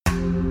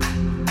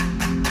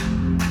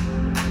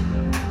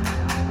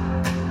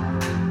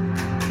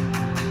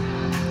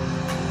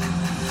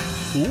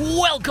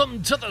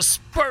Welcome to the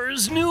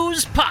Spurs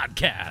News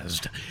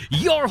Podcast,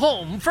 your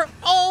home for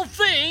all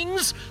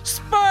things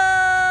Spurs.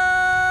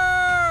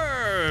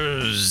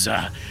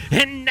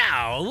 And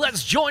now,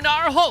 let's join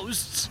our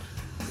hosts.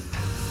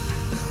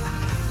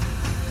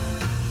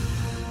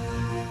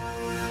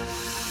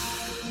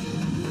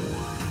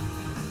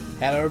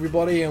 Hello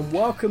everybody and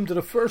welcome to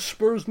the first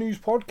Spurs News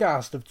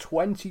Podcast of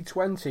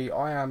 2020.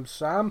 I am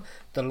Sam,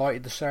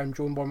 delighted to say I'm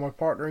joined by my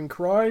partner in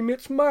crime,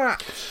 it's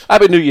Matt.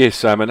 Happy New Year,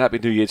 Sam, and Happy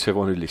New Year to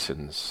everyone who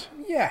listens.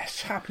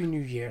 Yes, Happy New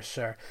Year,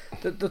 sir.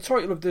 The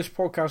title of this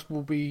podcast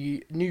will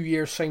be New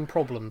Year, Same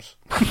Problems.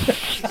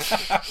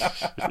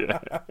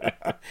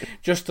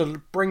 Just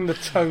to bring the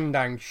tone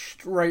down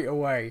straight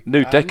away.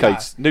 New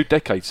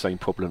decade, same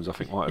problems, I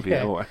think might be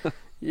all right.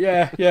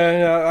 Yeah,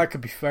 that could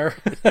be fair.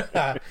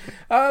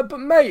 But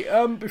mate,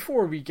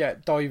 before we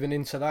get diving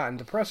into that and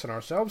depressing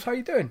ourselves, how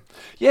you doing?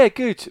 Yeah,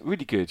 good,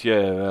 really good.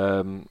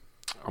 Yeah,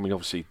 I mean,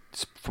 obviously,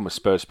 from a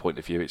Spurs point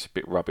of view, it's a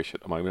bit rubbish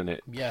at the moment, isn't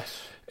it?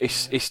 Yes.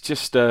 It's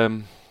just.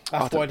 That's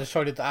why I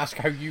decided to ask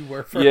how you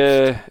were first.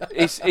 Yeah,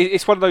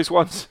 it's one of those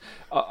ones.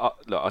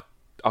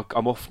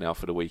 I'm off now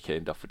for the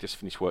weekend. I've just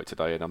finished work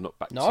today, and I'm not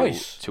back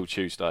till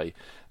Tuesday.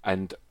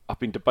 And I've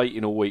been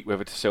debating all week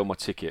whether to sell my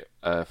ticket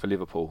for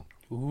Liverpool.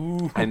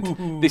 Ooh.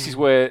 And this is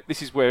where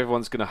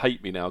everyone's going to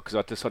hate me now because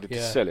I decided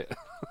to sell it.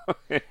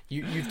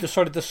 You've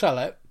decided to sell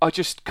it? I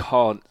just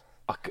can't.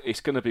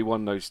 It's going to be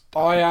one of those.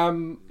 I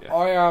am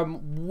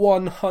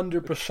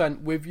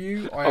 100% with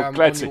you. I am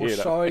glad on to your hear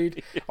that.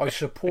 side. I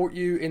support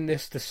you in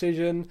this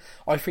decision.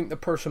 I think the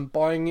person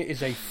buying it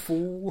is a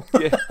fool.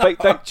 Yeah,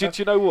 do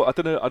you know what? I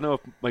don't know. I know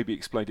I've maybe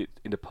explained it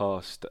in the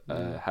past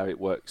how it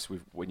works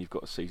with when you've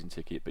got a season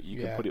ticket, but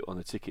you can put it on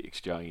a ticket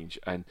exchange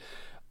and.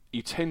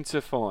 You tend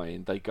to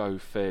find they go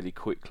fairly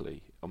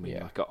quickly. I mean,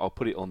 like I'll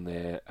put it on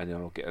there, and then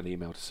I'll get an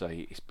email to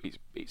say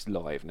it's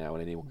live now,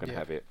 and anyone can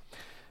have it.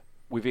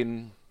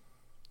 Within,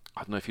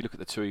 I don't know if you look at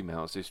the two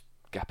emails, there's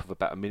a gap of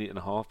about a minute and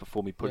a half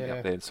before me putting it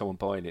up there and someone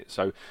buying it.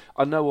 So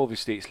I know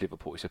obviously it's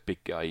Liverpool, it's a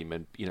big game,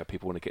 and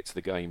people want to get to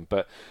the game,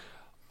 but.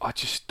 I'm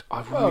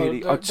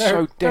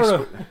so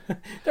desperate.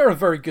 They're a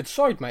very good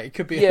side, mate. It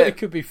could be it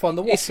could be fun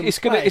to watch. It's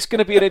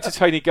gonna be an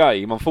entertaining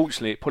game.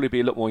 Unfortunately, it'll probably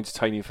be a lot more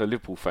entertaining for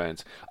Liverpool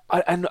fans.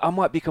 And I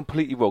might be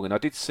completely wrong. And I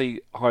did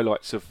see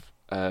highlights of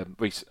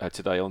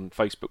today on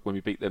Facebook when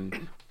we beat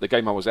them. The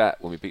game I was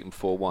at when we beat them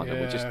 4-1, and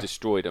we just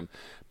destroyed them.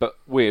 But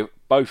we're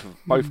both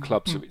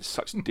clubs are in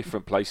such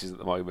different places at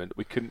the moment.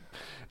 We couldn't.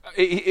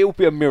 It'll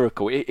be a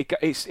miracle.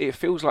 It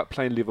feels like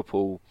playing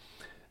Liverpool.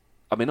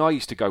 I mean, I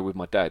used to go with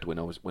my dad when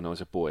I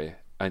was a boy,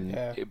 and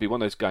it'd be one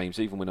of those games.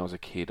 Even when I was a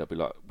kid, I'd be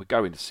like, "We're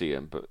going to see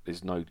him," but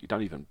you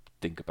don't even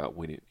think about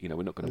winning.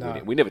 We're not going to win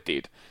it. We never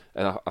did,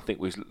 and I think it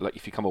was like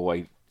if you come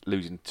away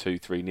losing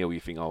 2-3-0, you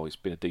think, "Oh, it's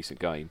been a decent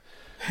game,"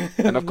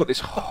 and I've got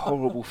this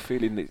horrible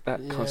feeling that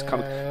kind of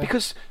coming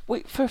because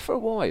for a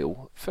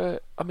while,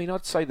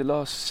 I'd say the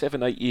last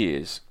 7-8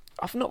 years,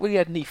 I've not really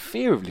had any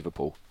fear of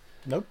Liverpool.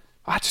 Nope.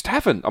 I just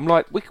haven't. I'm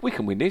like, we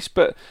can win this,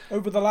 but...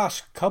 Over the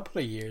last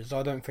couple of years,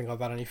 I don't think I've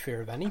had any fear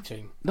of any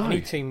team. No.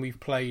 Any team we've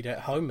played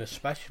at home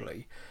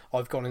especially,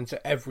 I've gone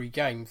into every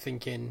game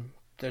thinking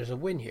there's a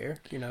win here.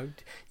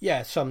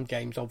 Yeah, some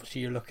games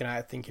obviously you're looking at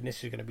it thinking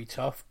this is going to be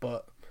tough,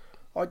 but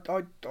I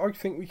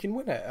think we can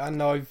win it.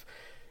 And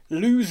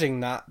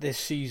losing that this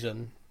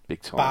season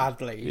big time.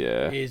 Badly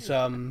is...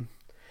 I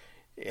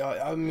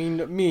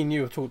mean, me and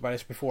you have talked about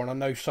this before, and I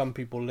know some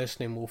people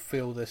listening will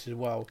feel this as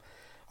well.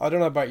 I don't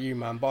know about you,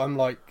 man, but I'm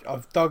like,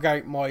 I've dug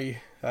out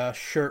my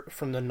shirt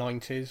from the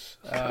 90s.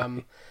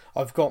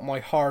 I've got my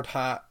hard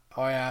hat.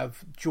 I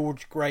have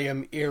George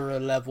Graham era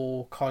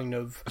level kind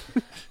of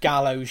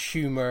gallows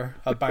humour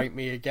about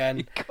me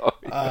again.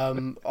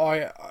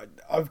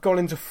 I've gone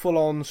into full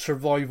on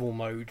survival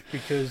mode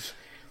because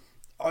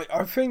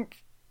I think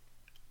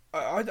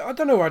I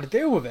don't know how to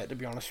deal with it, to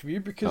be honest with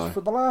you, because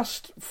for the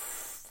last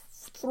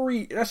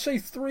three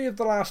of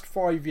the last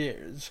 5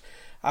 years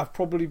have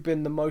probably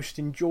been the most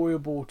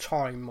enjoyable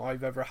time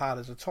I've ever had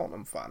as a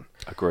Tottenham fan.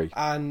 Agree.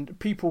 And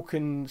people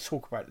can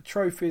talk about the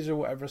trophies or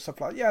whatever,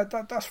 stuff like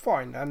that's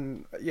fine.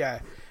 And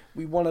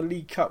we won a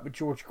League Cup with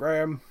George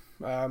Graham.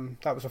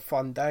 That was a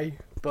fun day.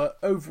 But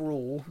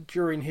overall,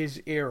 during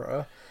his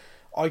era,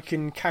 I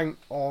can count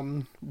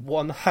on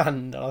one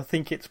hand, and I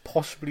think it's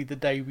possibly the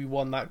day we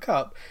won that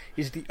cup,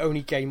 is the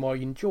only game I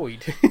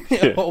enjoyed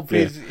of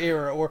his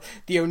era, or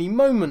the only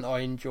moment I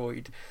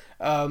enjoyed.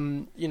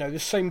 The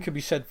same could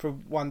be said for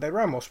Juan de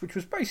Ramos, which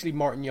was basically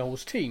Martin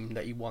Jol's team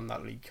that he won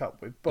that League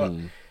Cup with. But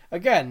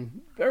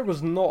again, there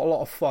was not a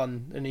lot of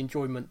fun and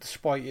enjoyment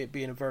despite it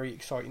being a very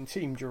exciting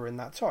team during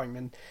that time.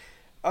 And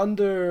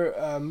under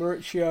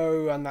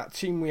Mauricio and that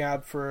team we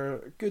had for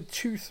a good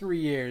 2-3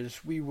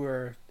 years, we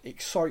were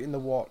exciting to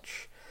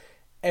watch.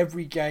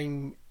 Every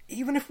game,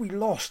 even if we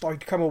lost,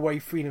 I'd come away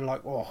feeling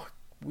like,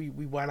 we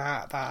went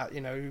at that,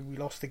 we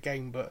lost the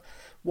game, but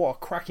what a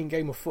cracking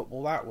game of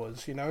football that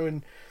was,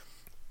 and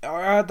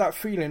I had that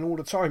feeling all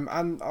the time,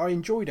 and I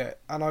enjoyed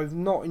it, and I've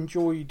not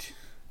enjoyed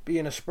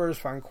being a Spurs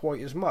fan quite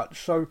as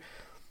much. So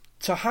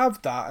to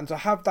have that and to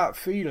have that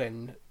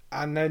feeling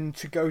and then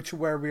to go to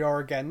where we are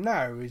again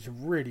now is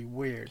really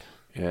weird.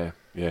 Yeah,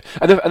 yeah.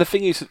 And the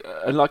thing is,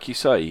 and like you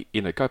say,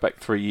 go back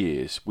 3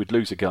 years, we'd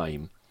lose a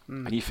game,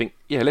 and you think,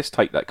 yeah, let's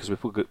take that because we're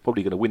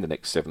probably going to win the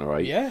next 7 or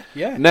 8. Yeah.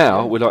 Now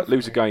yeah, we're like,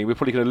 lose a game, we're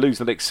probably going to lose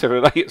the next 7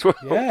 or 8 as well.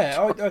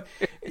 Yeah,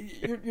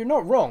 you're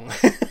not wrong.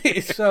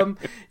 It's I'm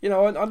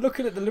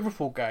looking at the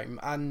Liverpool game,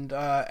 and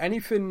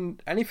anything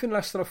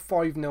less than a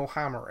 5-0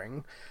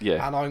 hammering,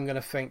 and I'm going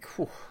to think,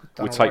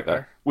 we'll take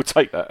that. We'll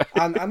take that.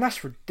 and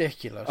that's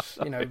ridiculous.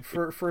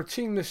 For a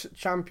team that's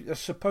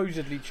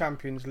supposedly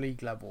Champions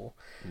League level.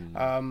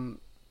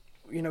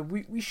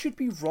 We should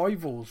be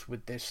rivals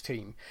with this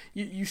team.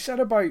 You said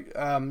about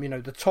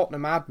the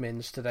Tottenham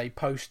admins today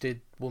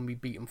posted when we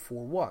beat them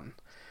 4-1,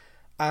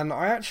 and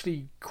I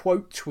actually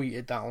quote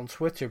tweeted that on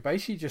Twitter,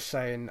 basically just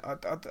saying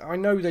I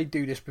know they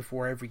do this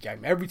before every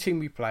game. Every team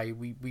we play,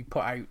 we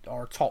put out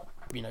our top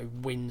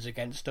wins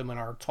against them and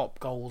our top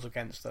goals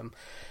against them.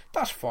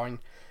 That's fine.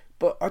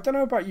 But I don't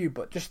know about you,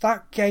 but just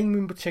that game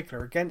in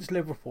particular, against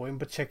Liverpool in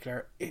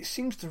particular, it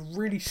seems to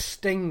really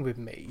sting with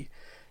me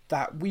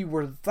that we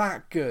were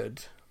that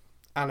good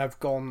and have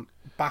gone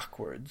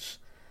backwards,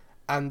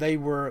 and they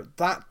were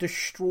that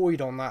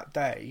destroyed on that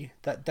day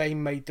that they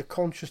made the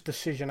conscious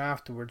decision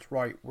afterwards,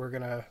 right, we're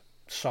going to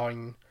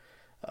sign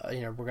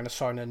we're going to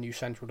sign a new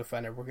central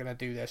defender, we're going to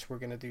do this, we're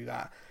going to do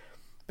that.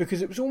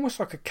 Because it was almost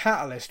like a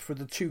catalyst for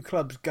the two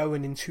clubs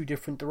going in two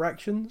different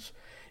directions.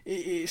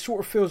 It sort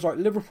of feels like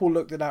Liverpool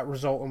looked at that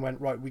result and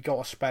went, right, we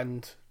got to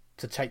spend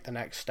to take the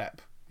next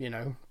step,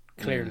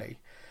 clearly.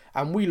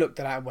 And we looked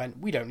at that and went,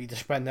 we don't need to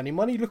spend any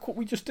money. Look what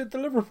we just did to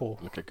Liverpool.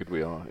 Look how good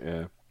we are,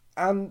 yeah.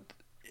 And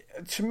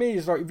to me,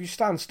 it's like if you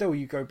stand still,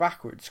 you go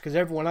backwards because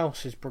everyone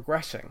else is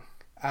progressing.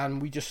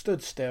 And we just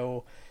stood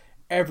still.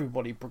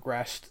 Everybody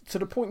progressed to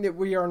the point that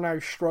we are now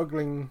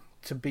struggling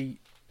to beat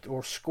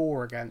or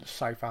score against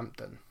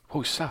Southampton.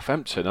 Oh,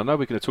 Southampton. I know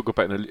we're going to talk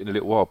about it in a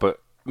little while,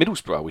 but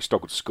Middlesbrough, we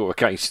struggled to score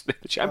against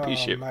the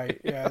Championship. Oh,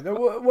 mate, yeah.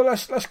 Well,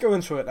 let's go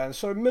into it then.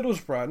 So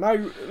Middlesbrough. Now,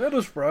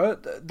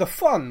 Middlesbrough, the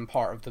fun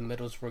part of the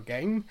Middlesbrough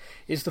game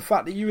is the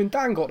fact that you and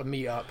Dan got to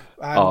meet up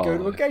and go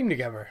to a game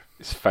together.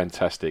 It's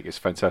fantastic. It's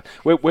fantastic.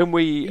 When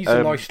we, he's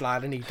a nice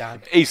lad, isn't he,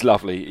 Dan? He's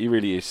lovely. He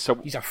really is. So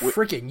he's a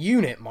frigging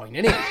unit, mine,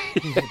 isn't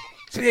he?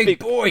 He's a big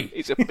boy.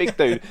 He's a big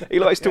dude. He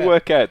likes to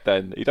work out,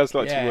 Dan. He does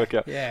like to work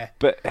out. Yeah.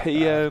 But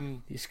he...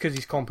 it's because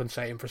he's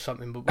compensating for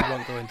something, but we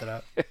won't go into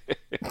that.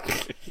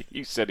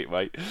 You said it,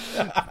 mate.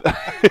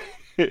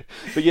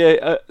 But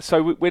yeah,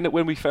 so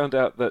when we found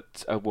out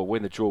that,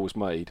 when the draw was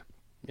made,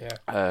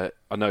 I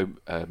know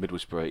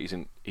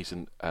Middlesbrough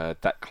isn't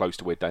that close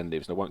to where Dan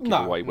lives, and I won't give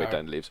away where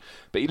Dan lives,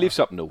 but he lives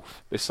up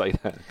north. Let's say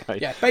that. Okay?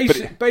 Yeah,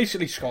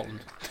 basically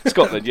Scotland.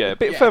 Scotland, yeah, a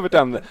bit further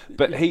down there.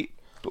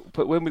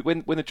 But when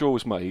the draw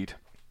was made,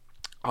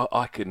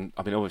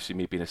 obviously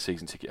me being a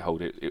season ticket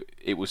holder,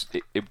 you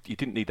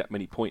didn't need that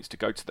many points to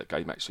go to that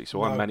game actually.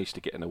 So I managed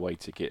to get an away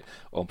ticket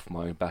on for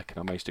my own back, and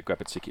I managed to grab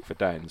a ticket for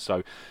Dan.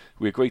 So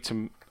we agreed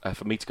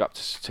for me to go up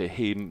to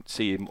him,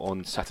 see him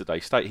on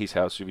Saturday, stay at his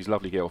house with his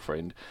lovely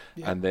girlfriend,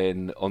 and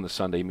then on the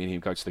Sunday me and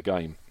him go to the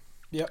game.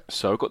 Yep.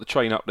 So I got the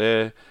train up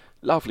there.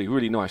 Lovely,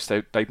 really nice.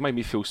 They made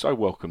me feel so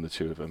welcome, the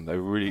two of them. They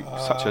were really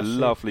such a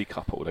lovely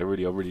couple. They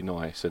really are really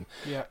nice. And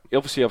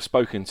obviously I've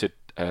spoken to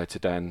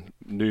Dan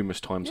numerous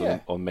times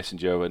on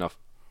Messenger, and I've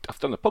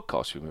done a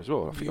podcast with him as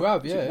well. You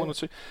have, yeah. One or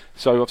two.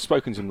 So I've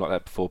spoken to them like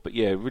that before. But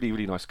yeah, really,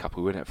 really nice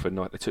couple. We went out for a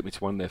night. They took me to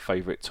one of their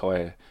favourite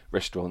Thai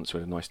restaurants.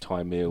 We had a nice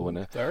Thai meal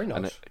and very nice.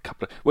 And a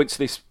couple of, went to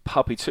this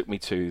pub he took me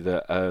to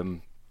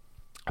that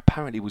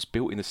apparently was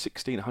built in the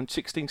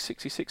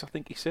 1666, I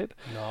think he said.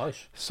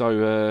 Nice.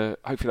 So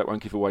hopefully that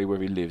won't give away where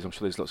he lives. I'm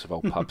sure there's lots of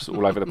old pubs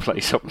all over the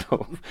place up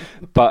north.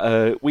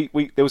 But we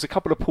there was a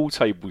couple of pool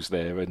tables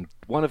there, and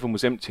one of them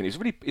was empty.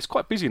 And it's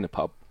quite busy in the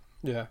pub.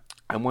 Yeah.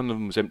 And one of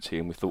them was empty,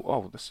 and we thought,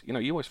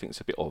 you always think it's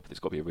a bit odd, but there's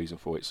got to be a reason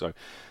for it. So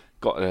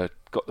got the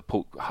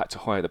pool, had to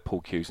hire the pool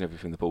cues and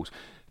everything. The balls,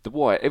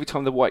 every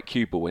time the white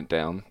cue ball went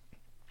down,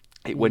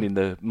 it went in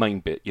the main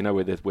bit,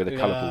 where the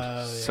colour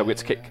balls. So we had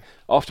to kick.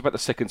 After about the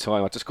second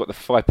time, I just got the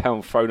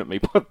 £5 thrown at me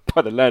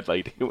by the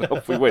landlady.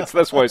 Off we went. So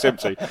that's why it's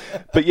empty.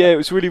 But yeah, it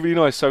was really, really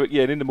nice. So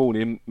yeah, and in the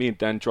morning, me and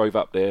Dan drove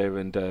up there,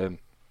 and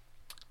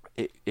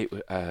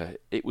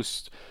it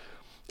was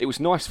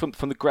nice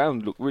from the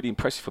ground. Looked really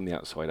impressive from the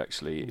outside.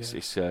 Actually,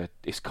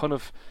 it's kind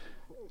of,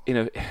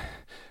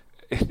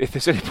 if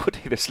there's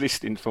anybody that's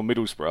listening from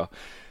Middlesbrough.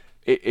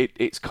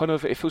 It's kind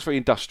of, it feels very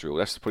industrial.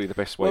 That's probably the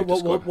best way to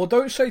describe it. Well,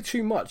 don't say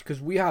too much because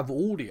we have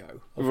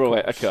audio.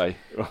 Right, course. Okay.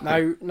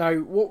 Right. Now,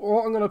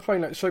 what I'm going to play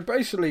now. So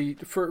basically,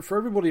 for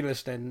everybody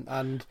listening,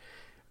 and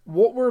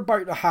what we're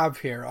about to have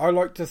here, I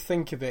like to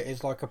think of it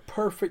as like a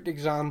perfect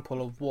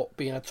example of what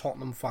being a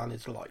Tottenham fan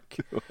is like.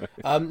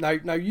 Now,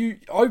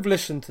 I've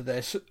listened to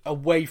this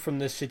away from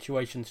this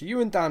situation. So you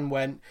and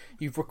Dan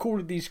you've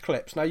recorded these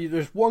clips. Now,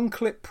 there's one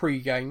clip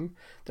pre-game,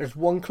 there's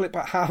one clip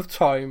at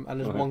half-time,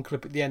 and there's one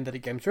clip at the end of the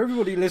game. So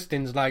everybody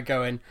listening is now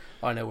going,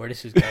 I know where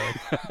this is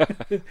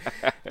going.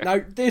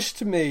 Now, this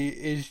to me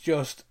is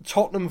just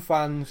Tottenham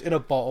fans in a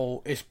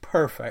bottle. Is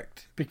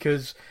perfect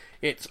because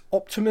it's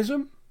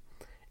optimism.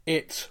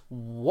 it's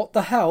what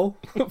the hell,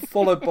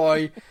 followed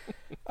by,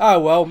 oh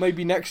well,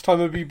 maybe next time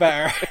it'll be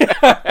better.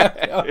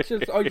 I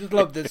just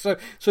love this.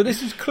 So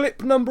this is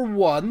clip number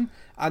 1,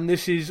 and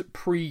this is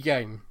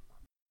pre-game.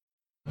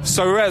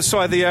 So we're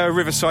outside the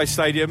Riverside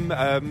Stadium,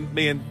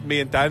 me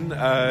and Dan.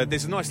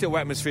 There's a nice little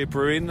atmosphere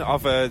brewing.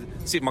 I've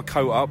zipped my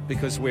coat up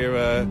because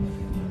we're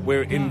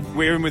in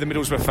with the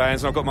Middlesbrough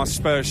fans, and I've got my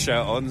Spurs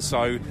shirt on.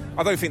 So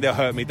I don't think they'll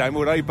hurt me, Dan,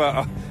 will they?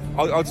 But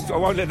I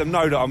won't let them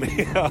know that I'm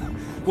here.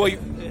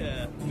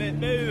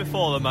 Maybe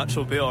before the match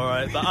will be all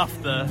right, but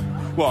after.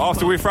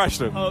 After we thrash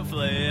them?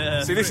 Hopefully,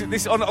 yeah. See,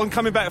 this on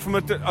coming back from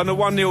a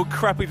 1-0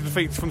 crappy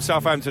defeat from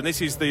Southampton.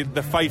 This is the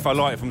faith I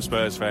like from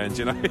Spurs fans,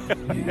 you know.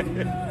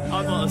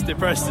 I'm not as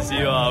depressed as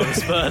you are with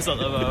Spurs at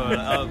the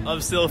moment.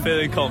 I'm still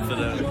feeling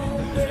confident.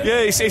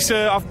 Yeah,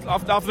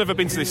 I've never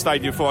been to this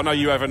stadium before. I know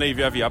you haven't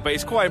either, have you? But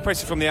it's quite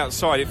impressive from the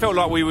outside. It felt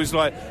like we was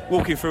like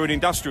walking through an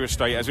industrial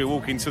estate as we were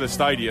walking to the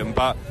stadium.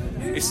 But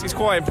it's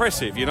quite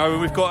impressive, you know.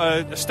 We've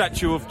got a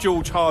statue of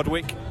George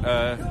Hardwick.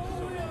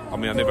 I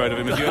mean, I've never heard of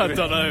him. I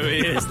don't know who he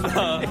is.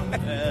 No.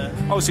 Yeah.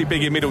 Obviously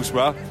big in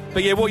Middlesbrough.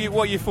 But yeah, what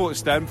are your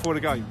thoughts, Dan, before the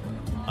game?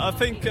 I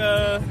think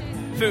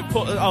we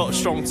put out a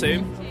strong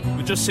team.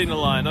 We've just seen the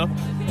lineup.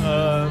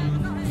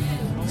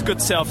 It's good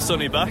to have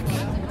Sonny back.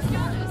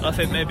 I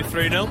think maybe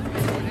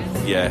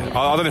 3-0. Yeah,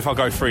 I don't know if I'll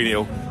go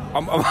 3-0.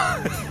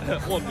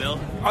 1-0.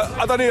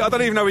 I don't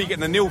even know where you're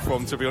getting the nil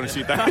from, to be honest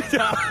with you, Dan.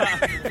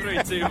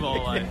 3-2 more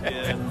like,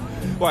 yeah.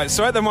 Right,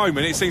 so at the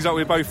moment it seems like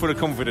we're both full of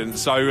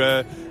confidence.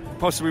 So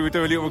possibly we'll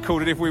do a little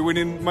recording if we're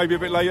winning, maybe a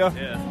bit later.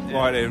 Yeah.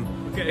 Right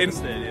then. We'll get in the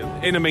stadium.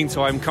 In the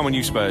meantime, come on,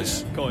 you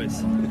Spurs.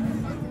 Guys.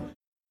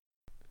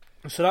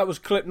 So that was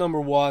clip number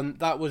 1.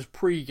 That was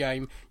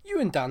pre-game. You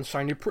and Dan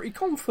sounded pretty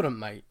confident,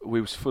 mate.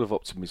 We was full of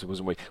optimism,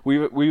 wasn't we?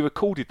 We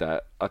recorded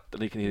that. And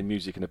you can hear the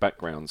music in the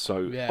background.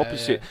 So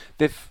opposite,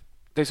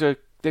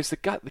 there's the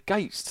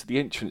gates to the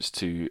entrance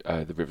to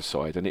the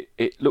Riverside, and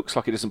it looks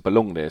like it doesn't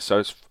belong there. So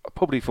it's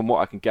probably, from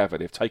what I can gather,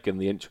 they've taken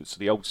the entrance to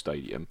the old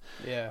stadium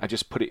and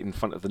just put it in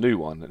front of the new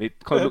one, and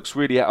it kind of looks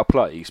really out of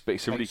place. But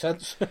it's Makes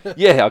sense.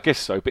 yeah, I guess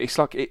so. But it's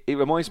like it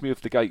reminds me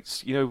of the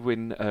gates, you know,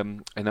 when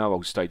in our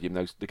old stadium,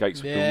 the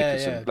gates of Bill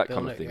Nicholson, that Bill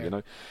kind of thing, you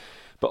know.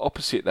 But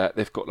opposite that,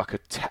 they've got like a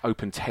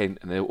open tent,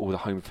 and all the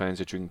home fans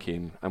are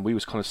drinking, and we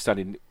was kind of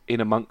standing in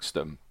amongst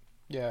them.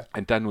 Yeah.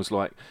 And Dan was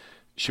like,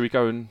 "Should we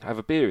go and have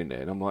a beer in there?"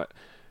 And I'm like,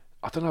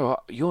 I don't know.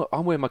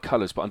 I'm wearing my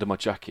colours, but under my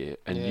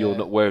jacket, and you're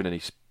not wearing any.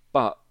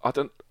 But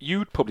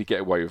you'd probably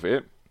get away with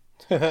it.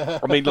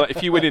 I mean, like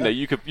if you went in there,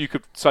 you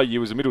could say you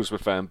was a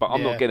Middlesbrough fan, but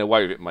I'm not getting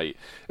away with it, mate.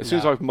 As soon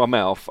as I open my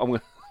mouth, I'm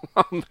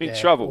in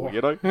trouble,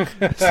 you know.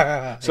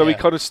 So we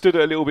kind of stood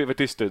at a little bit of a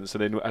distance,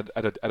 and then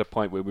at a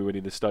point where we went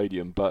in the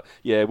stadium. But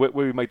yeah, where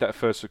we made that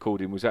first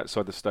recording was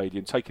outside the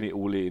stadium, taking it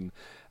all in,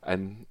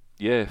 and.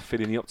 Yeah,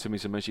 feeling the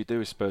optimism as you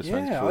do as Spurs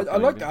fans. Yeah, I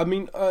like that. I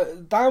mean,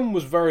 Dan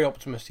was very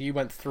optimistic. He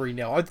went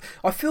 3-0.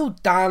 I feel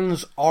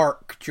Dan's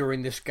arc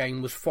during this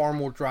game was far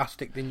more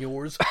drastic than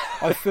yours.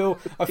 I feel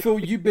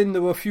you've been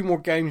to a few more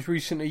games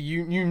recently.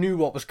 You knew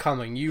what was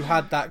coming. You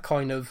had that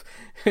kind of.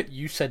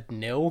 You said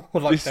nil,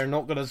 like they're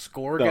not going to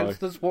score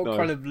against us. What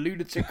kind of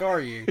lunatic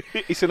are you?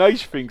 It's an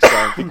age thing,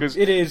 Sam, because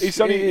it is. He's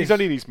only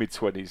in his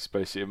mid-20s,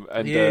 bless him.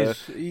 And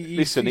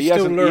listen, he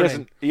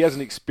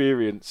hasn't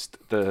experienced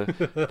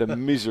the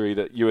misery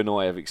that you and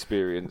I have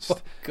experienced.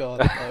 Oh God,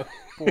 no.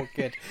 Poor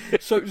kid.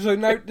 So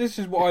now this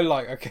is what I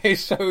like. Okay,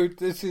 so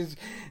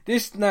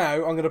this now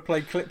I'm going to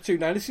play clip 2.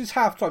 Now this is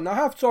half-time. Now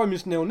half-time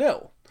is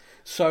 0-0.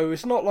 So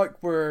it's not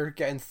like we're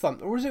getting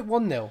thumped. Or is it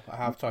 1-0 at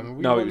half-time?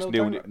 No, it was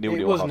 0-0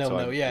 It was at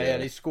half-time. 0-0, yeah,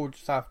 they scored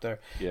just after.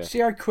 Yeah. See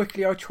how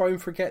quickly I try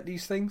and forget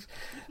these things?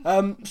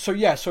 So it's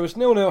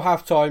 0-0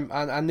 half-time,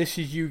 and this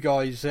is you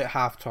guys at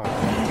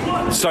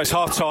half-time. So it's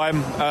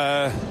half-time.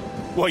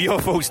 What are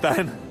your thoughts,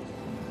 Dan?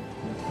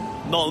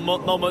 Not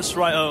much to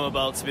write home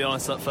about, to be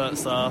honest, that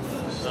first half.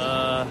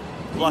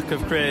 Lack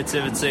of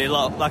creativity,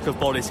 lack of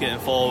bodies getting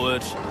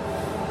forward.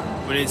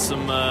 We need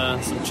some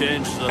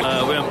change. We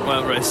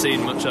haven't really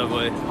seen much, have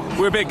we?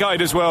 We're a bit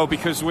gutted as well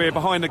because we're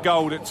behind the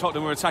goal that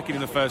Tottenham were attacking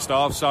in the first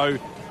half, so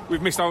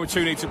we've missed our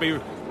opportunity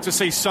to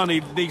see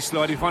Sonny knee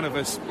slide in front of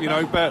us, you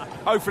know. But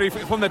hopefully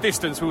from the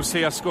distance we'll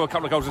see us score a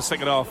couple of goals in the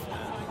second half.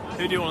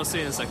 Who do you want to see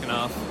in the second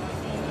half?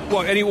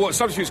 What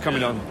substitutes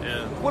coming on?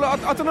 Yeah. Well,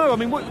 I don't know. I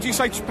mean, what do you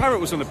say?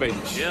 Parrott was on the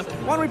bench. Yeah.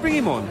 Why don't we bring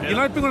him on? Yeah. You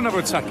know, bring on another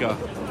attacker.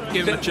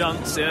 Give him a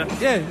chance. Yeah.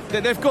 Yeah,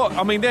 they've got.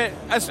 I mean, they're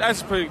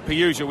as per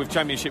usual with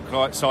Championship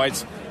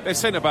sides. Their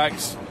centre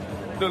backs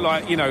look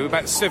like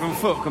about 7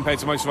 foot compared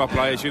to most of our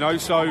players. You know,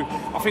 so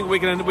I think we're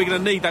gonna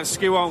need that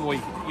skill, aren't we?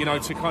 You know,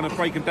 to kind of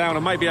break them down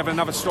and maybe have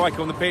another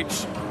striker on the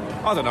pitch.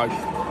 I don't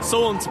know.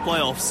 Someone to play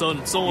off,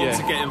 someone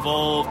to get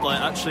involved,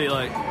 actually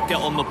get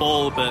on the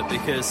ball a bit,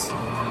 because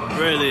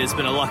really there's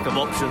been a lack of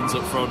options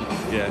up front.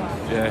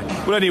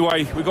 Yeah. Well,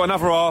 anyway, we've got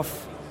another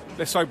half.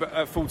 Let's hope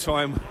at full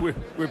time we're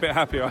a bit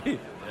happier. Eh?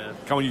 Yeah.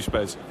 Come on, you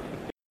Spurs.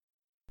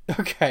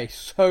 Okay,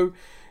 so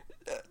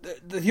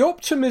the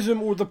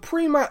optimism, or the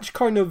pre-match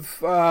kind of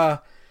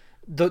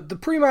the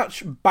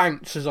pre-match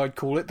bounce, as I'd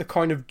call it, the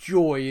kind of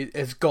joy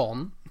is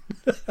gone.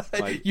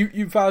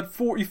 You've had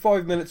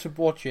 45 minutes of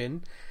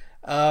watching.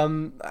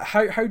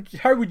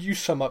 How would you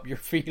sum up your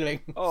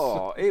feelings?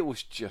 Oh, it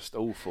was just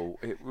awful.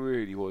 It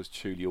really was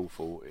truly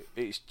awful.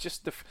 It's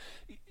just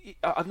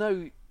I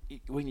know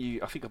when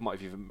I think I might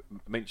have even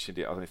mentioned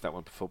it. I don't know if that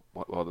one before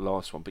or the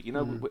last one, but you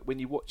know when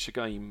you watch a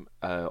game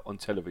on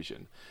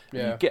television,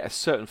 you get a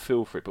certain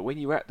feel for it. But when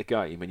you're at the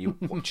game and you're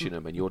watching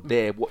them and you're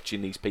there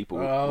watching these people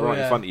in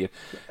front of you,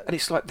 and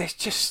it's like there's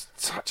just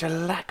such a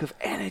lack of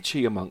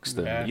energy amongst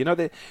them. Yeah. You know,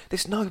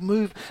 there's no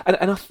move, and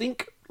I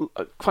think.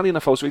 Funny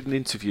enough, I was reading an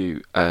interview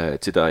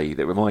today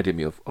that reminded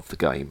me of the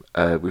game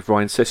with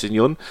Ryan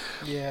Sessegnon,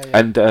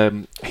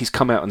 and he's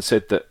come out and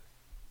said that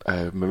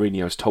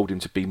Mourinho has told him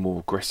to be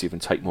more aggressive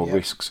and take more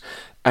risks,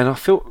 and I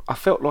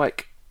felt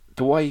like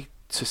the way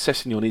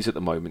Sessegnon is at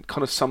the moment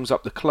kind of sums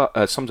up the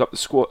squad,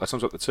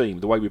 sums up the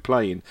team, the way we're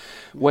playing,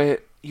 where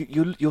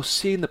you're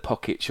seeing the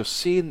pockets, you're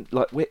seeing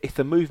like if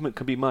the movement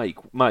can be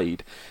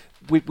made.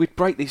 We'd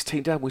break these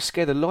teams down. We'd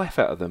scare the life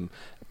out of them,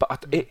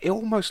 but it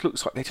almost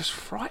looks like they're just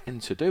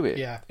frightened to do it.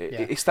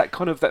 It's that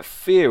kind of that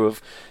fear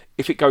of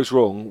if it goes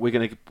wrong, we're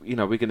gonna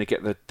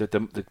get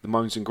the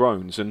moans and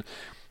groans. And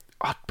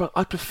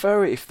I'd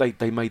prefer it if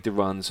they made the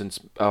runs and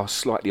are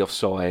slightly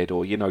offside,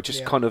 or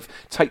kind of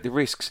take the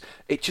risks.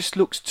 It just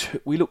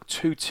we look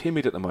too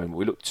timid at the moment.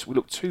 We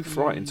look too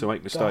frightened to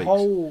make mistakes.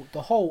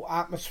 The whole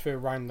atmosphere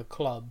around the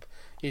club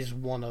is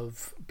one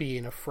of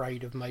being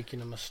afraid of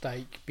making a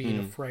mistake, being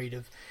afraid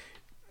of.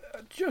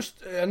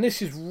 And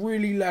this is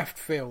really left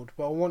field,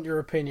 but I want your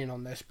opinion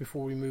on this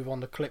before we move on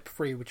to clip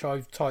 3, which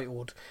I've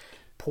titled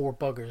 "Poor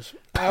Buggers."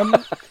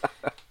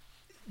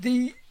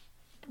 The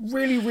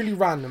really, really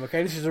random.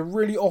 Okay, this is a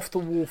really off the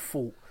wall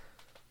thought.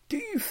 Do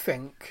you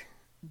think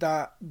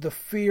that the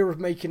fear of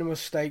making a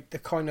mistake, the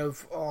kind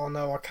of "oh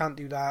no, I can't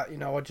do that,"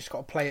 I just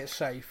got to play it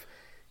safe,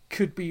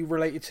 could be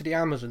related to the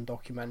Amazon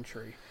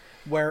documentary,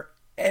 where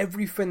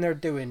everything they're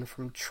doing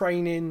from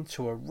training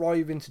to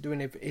arriving to doing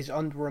it is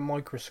under a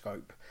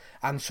microscope,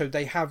 and so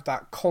they have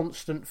that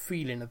constant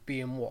feeling of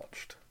being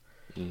watched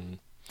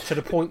to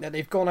the point that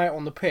they've gone out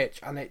on the pitch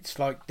and it's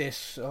like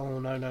this, oh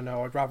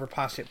no, I'd rather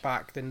pass it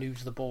back than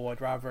lose the ball, I'd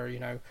rather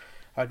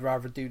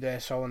do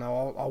this, oh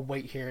no, I'll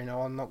wait here,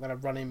 I'm not going to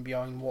run in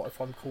behind, what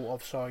if I'm caught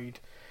offside,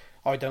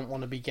 I don't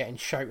want to be getting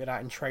shouted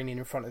at in training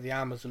in front of the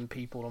Amazon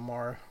people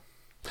tomorrow.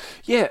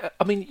 Yeah,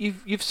 I mean,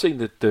 you've seen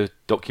the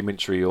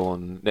documentary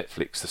on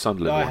Netflix, the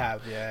Sunderland one. I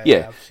have,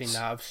 yeah. I've seen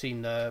that. I've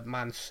seen the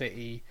Man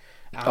City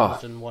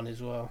Amazon one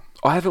as well.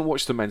 I haven't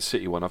watched the Man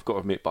City one, I've got to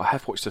admit, but I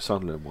have watched the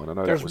Sunderland one. I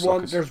know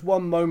there's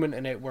one moment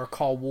in it where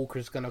Carl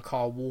Walker's going to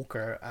Carl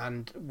Walker,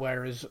 and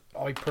whereas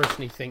I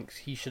personally think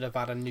he should have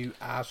had a new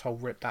asshole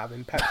ripped out of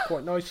him, Pep's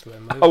quite nice to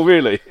him. Oh,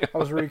 really? I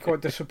was really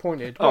quite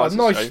disappointed.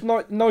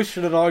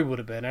 Nicer than I would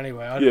have been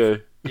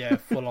anyway. Yeah,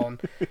 full on.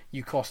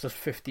 You cost us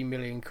 50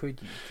 million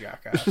quid, you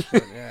jackass.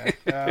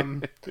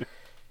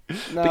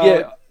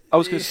 I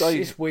was going to say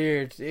it's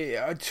weird.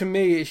 To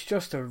me, it's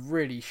just a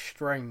really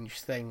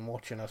strange thing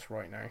watching us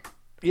right now.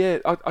 Yeah,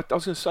 I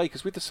was going to say,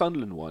 because with the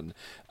Sunderland one,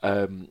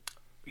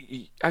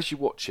 as you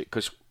watch it,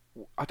 because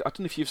I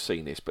don't know if you've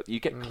seen this, but you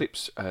get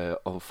clips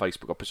on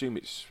Facebook. I presume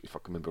it's, if I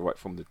can remember right,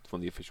 from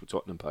the official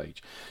Tottenham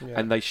page,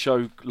 and they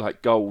show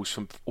like goals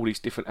from all these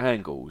different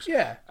angles.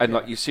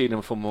 Like you see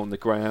them from on the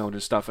ground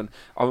and stuff. And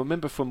I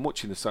remember from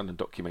watching the Sunderland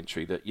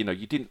documentary that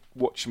you didn't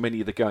watch many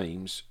of the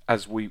games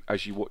as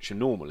you watch them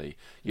normally.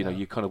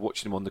 You're kind of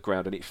watching them on the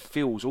ground, and it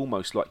feels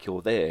almost like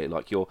you're there,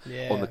 like you're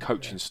on the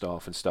coaching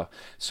staff and stuff.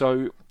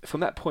 So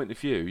from that point of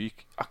view, you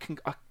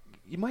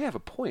may have a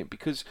point,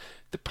 because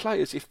the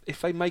players,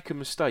 if they make a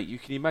mistake, you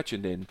can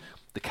imagine then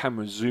the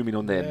cameras zooming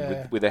on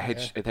them with their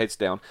heads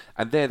down,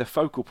 and they're the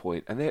focal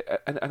point, and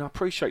I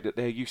appreciate that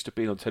they're used to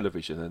being on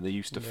television and they're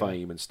used to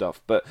fame and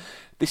stuff, but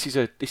this is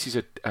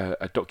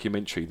a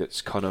documentary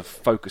that's kind of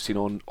focusing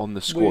on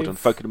the squad and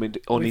focusing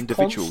on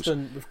individuals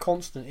with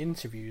constant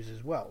interviews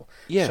as well.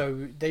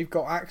 So they've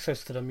got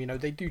access to them.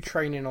 They do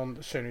training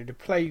on, certainly they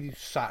play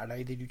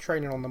Saturday, they do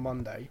training on the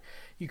Monday.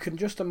 You can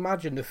just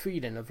imagine the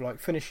feeling of like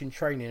finishing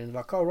training and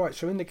like, oh right,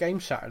 so in the game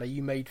Saturday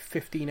you made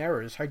 15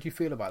 errors. How do you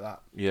feel about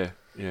that? Yeah.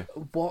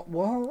 What?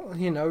 I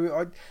mean,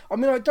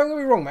 don't get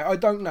me wrong, mate. I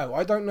don't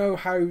know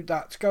how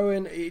that's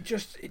going. It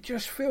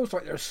just feels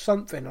like there's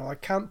something, and I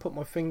can't put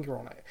my finger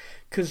on it.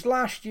 Because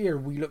last year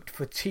we looked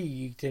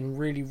fatigued and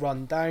really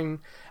run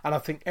down, and I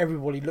think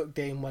everybody looked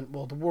at it and went,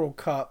 well, the World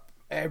Cup,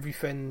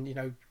 everything,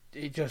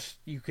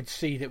 you could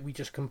see that we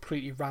just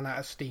completely ran out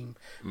of steam.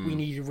 We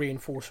needed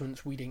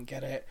reinforcements. We didn't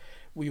get it.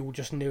 We all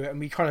just knew it, and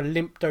we kind of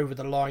limped over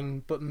the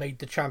line, but made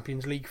the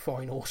Champions League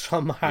final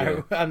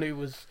somehow, and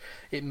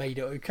it made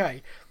it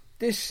okay.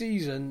 This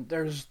season,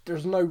 there's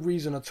no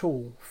reason at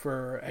all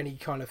for any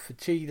kind of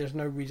fatigue. There's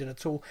no reason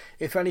at all.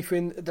 If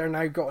anything, they're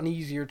now got an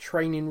easier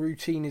training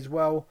routine as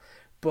well.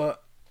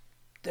 But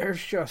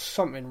there's just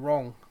something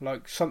wrong,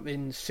 like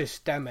something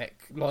systemic,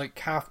 like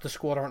half the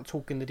squad aren't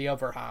talking to the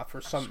other half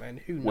or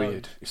something. Who knows?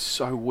 Weird. It's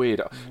so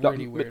weird.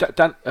 Really like, weird.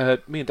 Dan,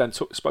 me and Dan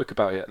spoke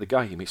about it at the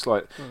game. It's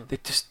like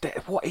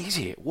what is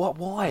it?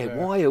 Why?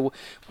 Yeah.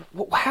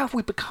 How have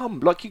we become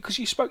like? Because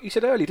you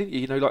said earlier, didn't you?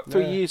 You know, like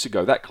 3 years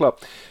ago, that club.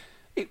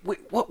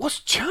 What's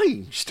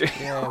changed?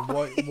 Yeah.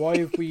 Why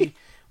have we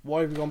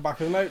gone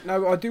backwards?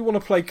 Now I do want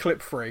to play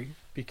clip 3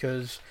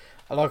 because,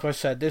 like I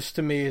said, this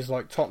to me is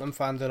like Tottenham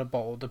fans in a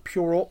bottle. The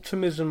pure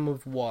optimism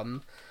of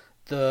one.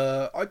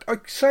 I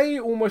say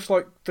almost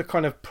like the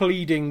kind of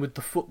pleading with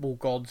the football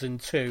gods in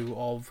 2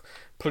 of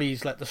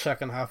please let the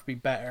second half be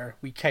better.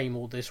 We came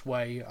all this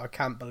way. I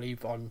can't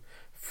believe I'm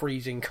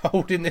freezing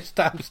cold in this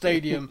damn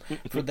stadium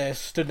for this.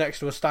 Stood next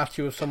to a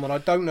statue of someone I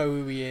don't know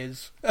who he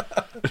is.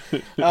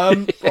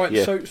 Right,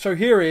 Yeah. so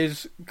here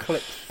is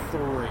clip 3.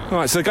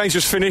 Right, so the game's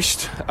just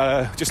finished.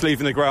 Just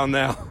leaving the ground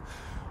now.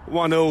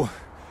 1-0.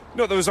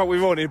 Not the result we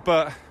wanted,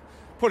 but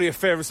probably a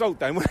fair result,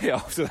 Dan, wasn't it,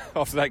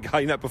 after that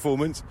game, that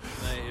performance?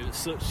 Mate, it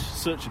was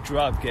such a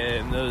drab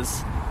game.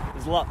 There's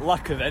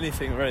lack of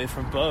anything really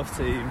from both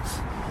teams.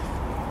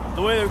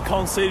 The way they were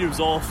conceded was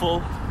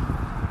awful.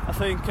 I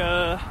think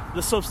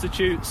the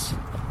substitutes,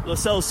 Lo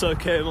Celso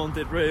came on,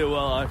 did really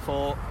well, I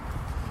thought.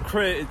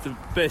 Created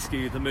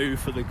basically the move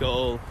for the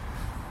goal.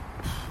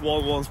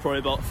 1-1's probably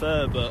about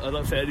fair, but I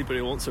don't think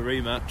anybody wants a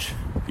rematch.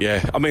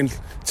 Yeah, I mean,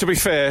 to be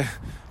fair,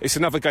 it's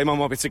another game I'm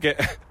happy to get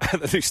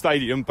at the new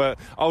stadium, but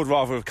I would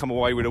rather have come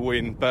away with a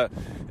win. But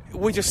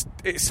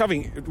it's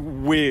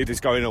something weird is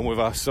going on with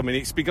us. I mean,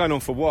 it's been going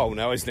on for a while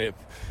now, isn't it?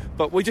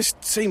 But we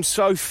just seem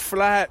so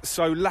flat,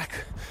 so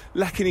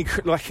lacking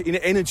in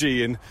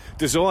energy and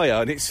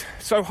desire, and it's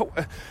so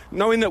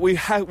knowing that we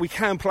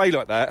can play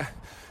like that.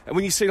 And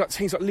when you see like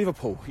teams like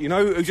Liverpool, you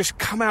know, who just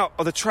come out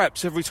of the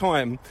traps every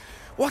time.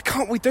 Why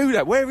can't we do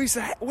that? Where is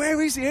that? Where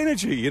is the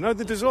energy? You know,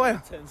 the desire.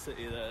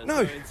 Intensity there.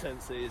 No. No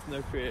intensity. There's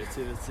no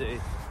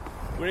creativity.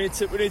 We need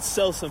to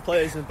sell some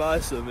players and buy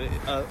some.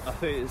 I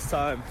think it's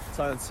time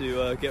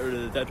to get rid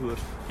of the deadwood.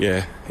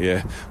 Yeah.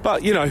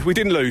 But you know, we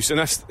didn't lose, and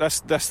that's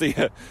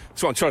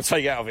what I'm trying to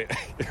take out of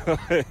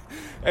it.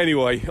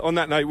 Anyway, on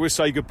that note, we'll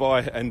say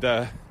goodbye and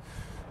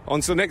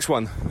on to the next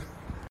one.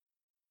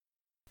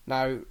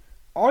 Now,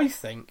 I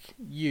think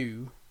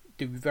you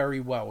do very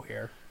well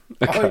here.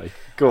 Okay,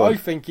 go on. I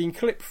think in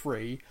clip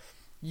 3,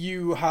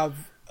 you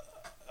have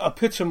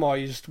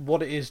epitomised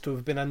what it is to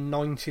have been a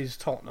 90s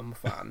Tottenham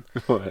fan,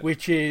 Right.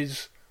 which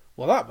is,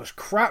 well, that was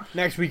crap.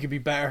 Next week would be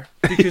better.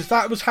 Because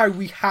that was how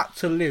we had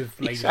to live,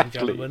 ladies and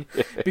Exactly. gentlemen.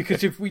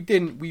 Because if we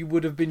didn't, we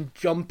would have been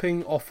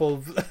jumping off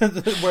of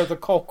where the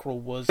cockerel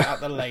was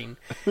at the lane.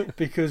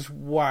 Because,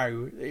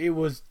 wow, it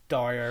was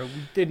dire.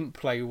 We didn't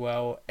play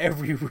well.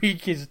 Every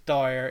week is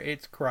dire.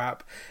 It's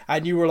crap.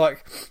 And you were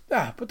like,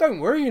 but don't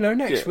worry,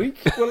 next week.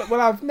 We'll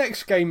have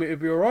next game, it'll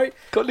be all right.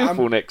 Got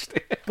Liverpool next.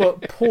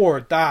 But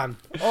poor Dan.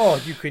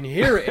 Oh, you can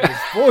hear it in his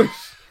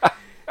voice.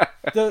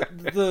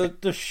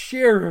 The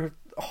sheer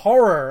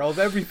horror of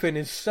everything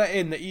is set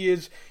in, that he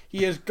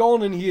has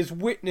gone and he has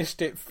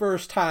witnessed it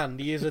firsthand.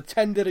 He has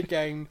attended a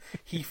game.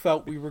 He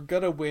felt we were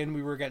going to win.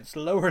 We were against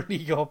lower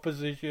league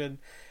opposition.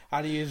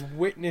 And he has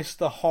witnessed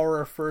the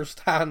horror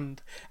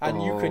firsthand.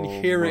 And you can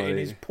hear it in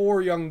his poor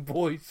young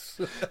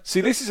voice. See,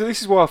 this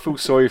is why I feel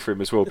sorry for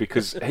him as well,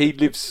 because I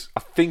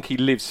think he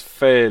lives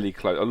fairly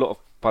close.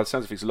 By the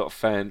sounds of things, a lot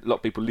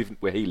of people live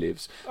where he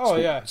lives.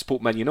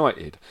 Support Man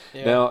United.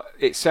 Yeah. Now,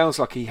 it sounds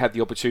like he had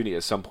the opportunity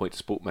at some point to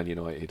support Man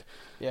United,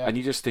 Yeah. and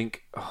you just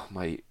think, oh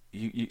mate,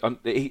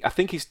 I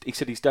think he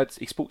said he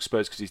supports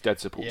Spurs because his dad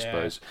supports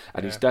Spurs,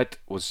 and his dad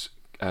was.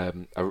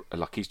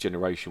 Like his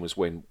generation was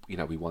when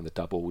we won the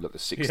double, like the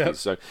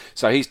 60s. Yep.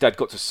 So his dad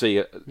got to see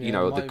it. The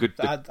real good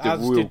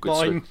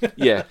mine. stuff.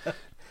 Yeah,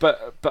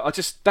 but I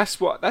just that's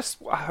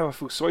how I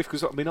feel sorry,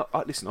 because I mean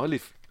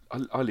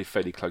I live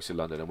fairly close to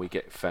London, and we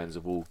get fans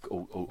of all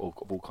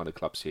kind of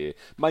clubs here.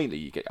 Mainly,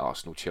 you get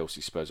Arsenal,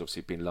 Chelsea, Spurs.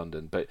 Obviously, being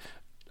London, but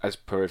as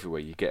per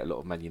everywhere, you get a lot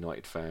of Man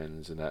United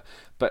fans and that.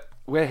 But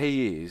where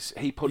he is,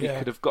 he probably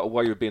could have got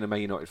away with being a Man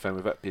United fan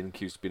without being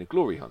accused of being a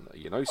glory hunter.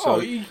 So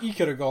he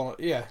could have gone.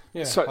 Yeah.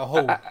 So, a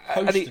whole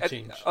host of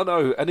teams. I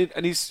know, and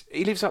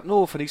he lives up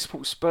north, and he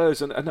supports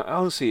Spurs, and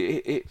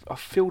honestly, I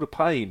feel the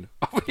pain.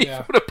 I really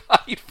feel the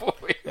pain for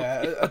him.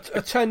 Yeah,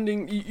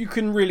 attending, you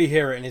can really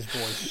hear it in his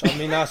voice. I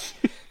mean,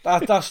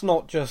 that's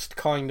not just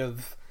kind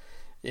of,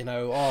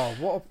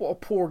 what a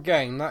poor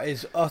game. That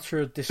is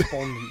utter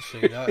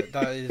despondency.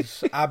 that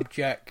is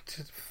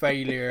abject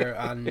failure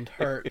and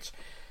hurt.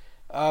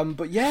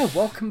 But yeah,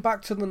 welcome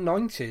back to the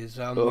 90s.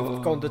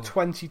 We've gone to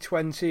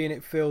 2020 and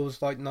it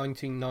feels like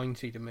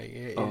 1990 to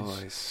me.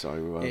 It's so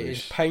rubbish. It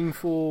is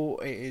painful,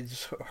 it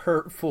is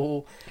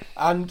hurtful,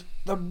 and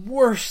the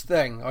worst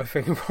thing, I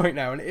think, right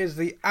now, and it is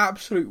the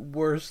absolute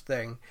worst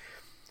thing,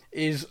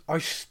 is I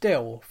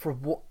still, for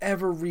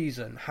whatever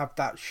reason, have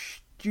that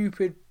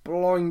stupid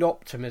blind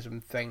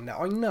optimism thing that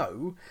I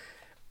know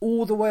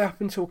all the way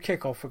up until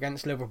kickoff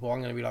against Liverpool,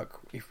 I'm going to be like,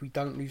 if we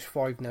don't lose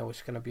 5-0,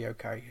 it's going to be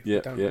okay. If we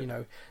don't, you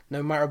know,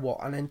 no matter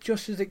what. And then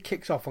just as it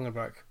kicks off, I'm going to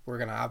be like, we're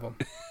going to have them.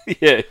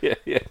 Yeah.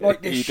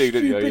 Like, this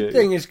stupid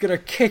thing is going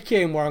to kick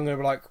in where I'm going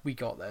to be like, we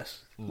got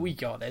this. We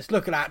got this.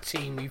 Look at that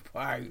team we've put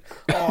out.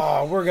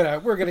 Oh, we're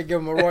gonna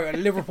give them a right.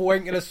 And Liverpool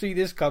ain't going to see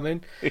this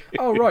coming.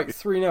 Oh, right,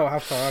 3-0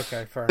 half-time.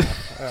 Okay, fair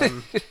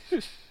enough.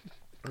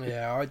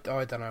 Yeah, I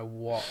don't know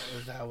what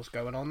the hell's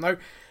going on, though.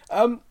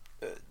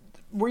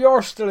 We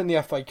are still in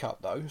the FA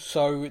Cup, though.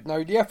 So,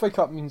 no, the FA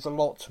Cup means a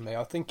lot to me.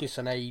 I think it's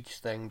an age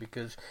thing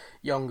because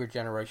younger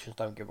generations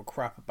don't give a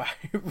crap about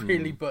it,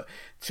 really. But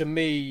to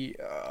me,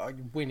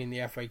 winning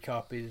the FA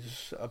Cup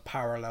is a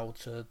parallel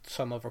to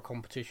some other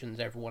competitions.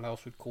 Everyone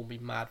else would call me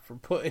mad for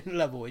putting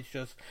level. It's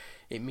just,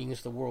 it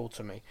means the world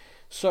to me.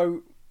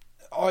 So,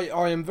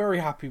 I am very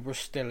happy we're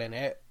still in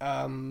it.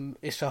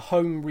 It's a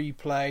home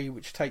replay,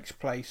 which takes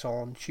place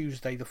on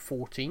Tuesday the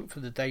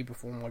 14th, the day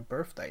before my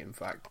birthday, in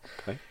fact.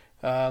 Okay.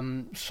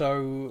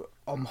 So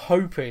I'm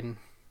hoping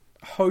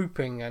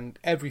and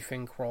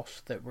everything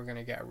crossed that we're going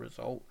to get a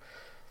result.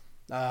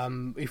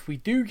 If we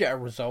do get a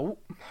result,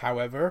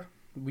 however,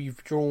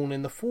 we've drawn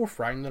in the 4th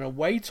round an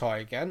away tie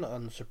again,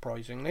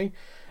 unsurprisingly,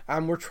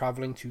 and we're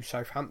travelling to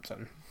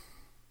Southampton.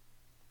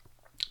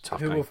 Tough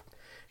game.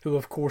 Who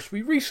of course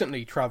we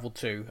recently travelled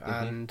to,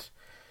 and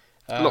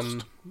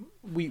lost.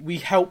 We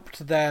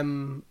helped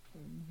them,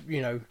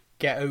 you know,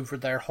 get over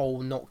their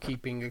whole not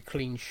keeping a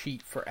clean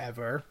sheet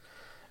forever.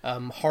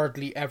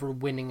 Hardly ever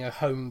winning a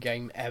home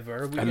game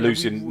ever.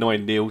 Losing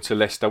 9-0 to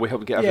Leicester. We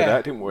helped them get over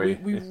that, didn't we?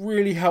 We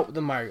really helped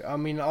them out. I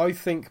mean, I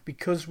think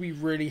because we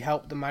really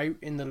helped them out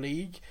in the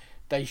league,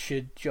 they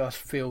should just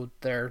field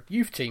their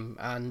youth team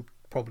and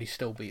probably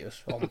still beat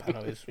us on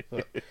penalties.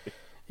 But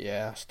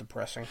yeah, that's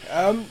depressing.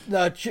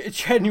 No,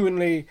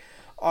 genuinely,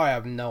 I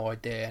have no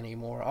idea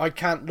anymore. I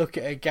can't look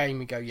at a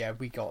game and go, yeah,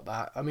 we got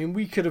that. I mean,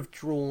 we could have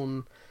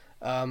drawn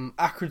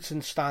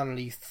Accrington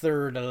Stanley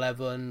 3rd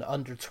 11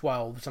 under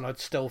 12s, and I'd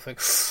still think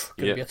it's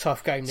going to be a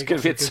tough game. They've got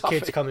some good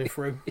kids coming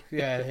through.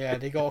 Yeah,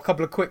 they got a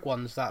couple of quick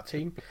ones, that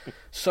team.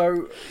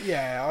 So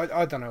yeah,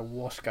 I don't know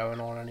what's going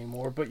on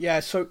anymore. But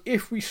yeah, so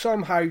if we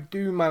somehow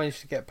do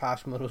manage to get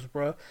past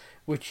Middlesbrough,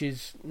 which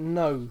is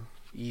no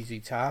easy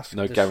task,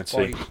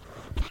 guarantee.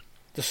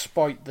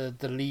 Despite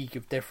the league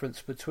of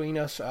difference between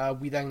us,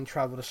 we then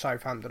travel to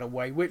Southampton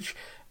away, which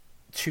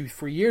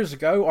 2-3 years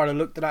ago I'd have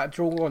looked at that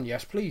draw and gone,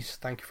 yes please,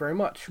 thank you very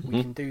much,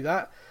 we can do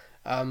that.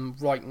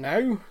 Right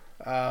now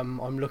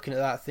I'm looking at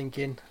that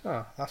thinking,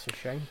 oh, that's a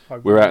shame.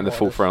 We're out in the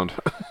 4th round.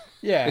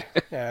 yeah,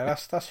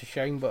 that's a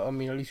shame, but I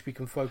mean, at least we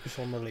can focus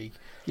on the league.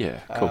 Yeah,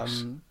 of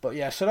course. But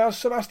yeah, so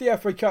that's the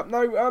FA Cup.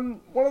 Now,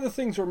 one of the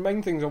things, or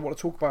main things I want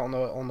to talk about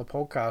on the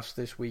podcast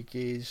this week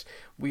is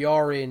we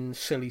are in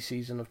silly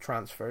season of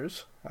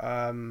transfers.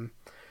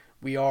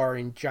 We are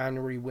in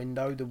January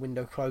window. The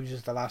window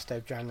closes the last day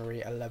of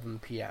January at 11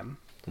 p.m.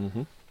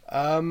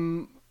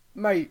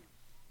 Mate,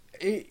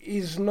 it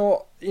is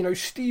not, you know,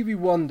 Stevie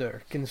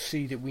Wonder can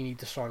see that we need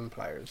to sign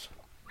players.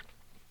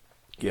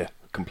 Yeah,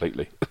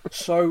 completely.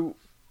 So,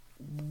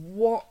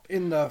 what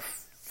in the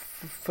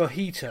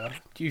fajita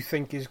do you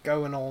think is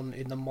going on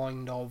in the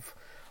mind of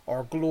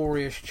our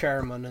glorious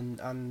chairman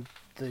and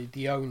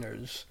the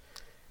owners?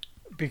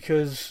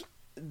 Because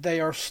they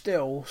are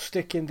still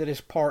sticking to this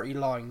party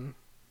line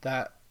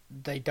that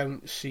they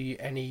don't see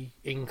any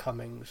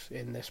incomings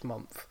in this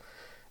month.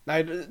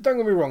 Now, don't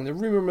get me wrong, the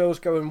rumour mill's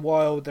going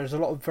wild. There's a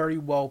lot of very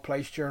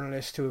well-placed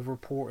journalists who have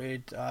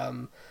reported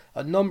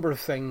a number of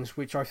things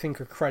which I think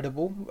are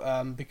credible,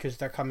 because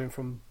they're coming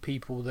from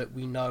people that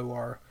we know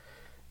are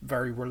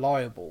very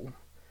reliable.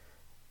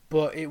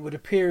 But it would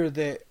appear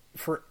that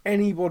for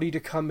anybody to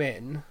come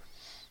in,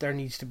 there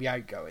needs to be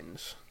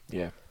outgoings.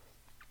 Yeah.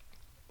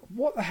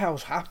 What the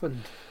hell's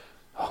happened?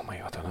 Oh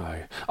mate, I don't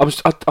know.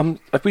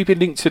 Have we been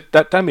linked to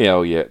that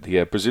Damião yet?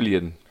 The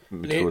Brazilian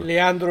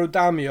Leandro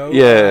Damião.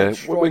 Yeah.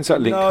 When's that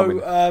link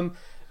coming?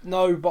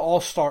 No, but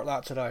I'll start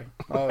that today.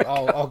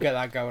 I'll get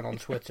that going on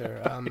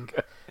Twitter.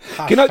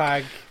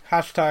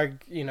 Hashtag,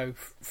 you know,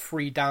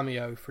 free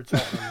Damião for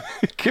Tottenham.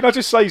 Can I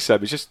just say,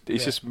 Sam? It's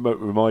just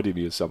reminding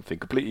me of something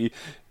completely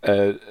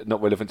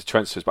not relevant to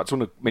transfers, but I just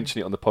want to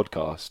mention it on the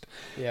podcast.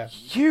 Yeah,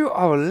 you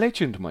are a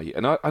legend, mate,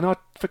 and I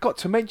forgot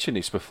to mention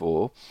this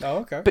before. Oh,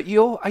 okay. But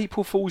your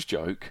April Fool's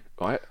joke,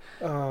 right?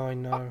 Oh, I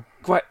know.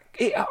 Right,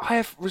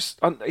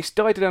 it's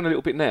died down a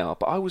little bit now,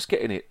 but I was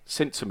getting it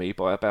sent to me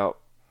by about,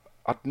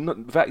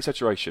 without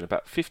exaggeration,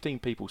 about 15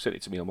 people sent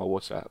it to me on my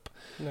WhatsApp.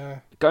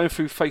 No. Going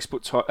through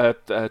Facebook,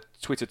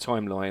 Twitter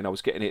timeline, I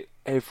was getting it.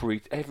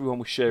 Everyone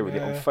was sharing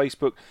it on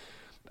Facebook,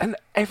 and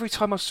every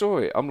time I saw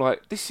it, I'm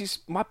like, "This is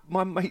my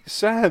mate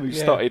Sam who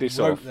started this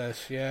off."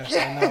 This,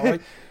 I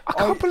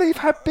can't believe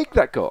how big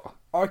that got.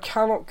 I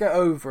cannot get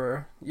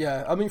over.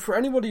 Yeah, I mean, for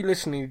anybody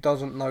listening who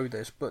doesn't know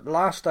this, but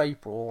last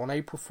April, on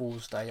April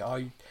Fool's Day,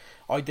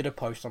 I did a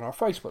post on our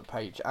Facebook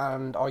page,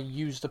 and I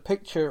used a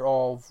picture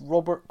of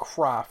Robert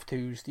Kraft,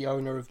 who's the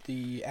owner of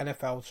the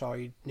NFL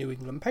side New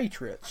England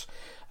Patriots,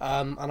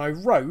 and I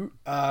wrote,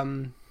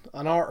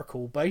 an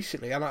article,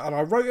 basically, and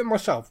I wrote it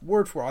myself,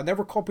 word for word. I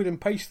never copied and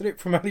pasted it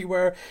from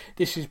anywhere.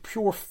 This is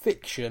pure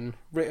fiction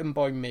written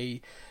by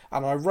me,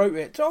 and I wrote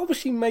it to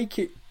obviously make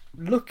it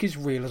look as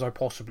real as I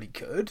possibly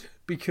could,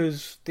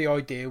 because the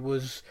idea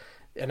was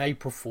an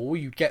April Fool.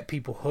 You'd get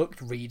people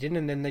hooked reading,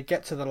 and then they'd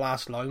get to the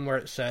last line where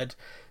it said,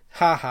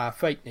 haha,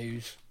 fake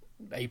news,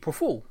 April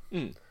Fool.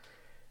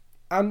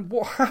 And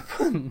what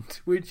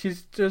happened, which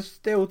is just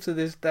still to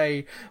this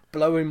day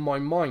blowing my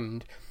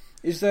mind,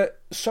 is that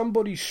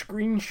somebody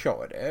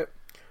screenshotted it,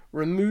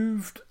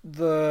 removed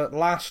the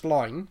last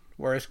line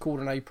where it's called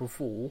an April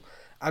Fool,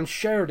 and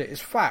shared it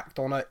as fact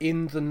on a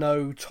In the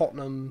Know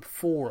Tottenham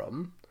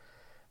forum.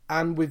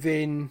 And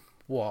within,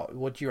 what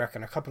do you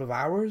reckon, a couple of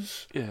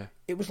hours? Yeah.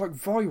 It was like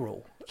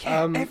viral.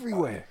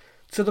 Everywhere.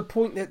 To the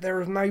point that there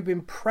have now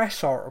been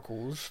press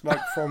articles, like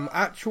from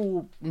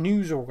actual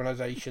news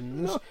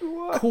organisations,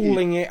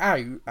 calling it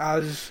out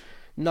as,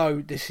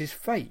 no, this is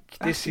fake.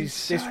 This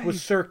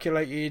was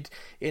circulated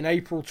in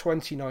April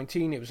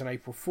 2019. It was an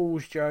April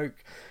Fool's joke.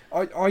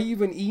 I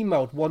even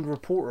emailed one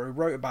reporter who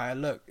wrote about it.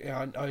 Look,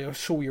 I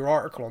saw your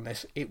article on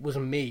this. It was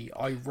me.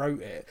 I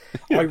wrote it.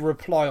 I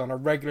reply on a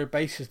regular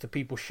basis to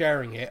people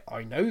sharing it.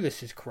 I know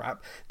this is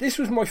crap. This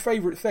was my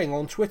favourite thing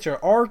on Twitter,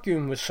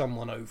 arguing with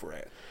someone over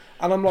it.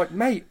 And I'm like,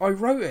 mate, I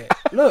wrote it.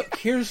 Look,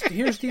 here's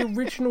the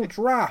original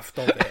draft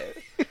of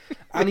it.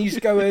 And he's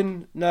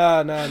going,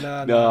 no,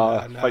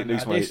 fake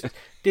news, mate.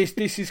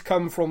 This has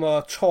come from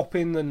a top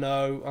in the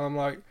know. And I'm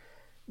like,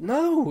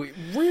 no, it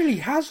really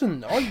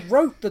hasn't. I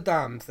wrote the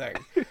damn thing.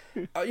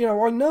 I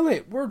know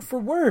it word for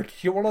word.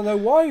 You want to know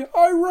why?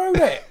 I wrote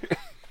it.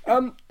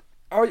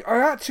 I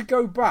had to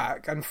go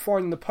back and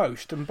find the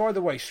post. And by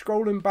the way,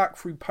 scrolling back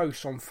through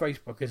posts on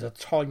Facebook is a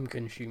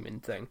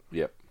time-consuming thing.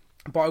 Yep.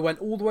 But I went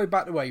all the way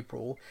back to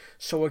April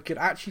so I could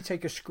actually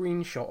take a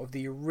screenshot of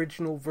the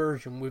original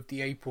version with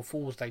the April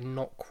Fool's Day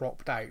not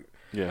cropped out.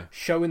 Yeah.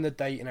 Showing the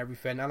date and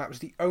everything, and that was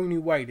the only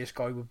way this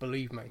guy would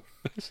believe me.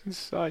 It's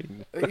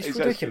insane. It's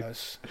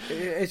ridiculous.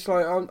 It's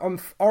like I'm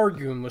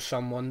arguing with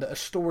someone that a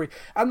story...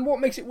 And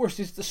what makes it worse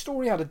is the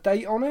story had a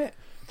date on it.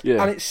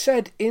 Yeah. And it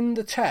said in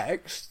the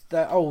text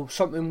that,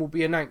 something will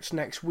be announced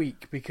next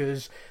week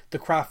because the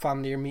Kraft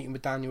family are meeting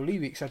with Daniel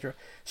Levy, etc.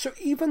 So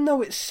even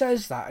though it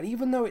says that, and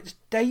even though it's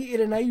dated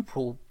in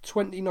April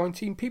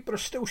 2019, people are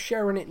still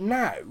sharing it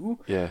now.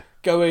 Yeah.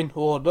 Going,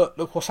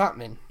 look what's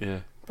happening.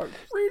 Yeah. Like,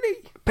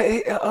 really?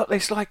 But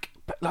it's like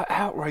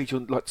outrage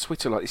on like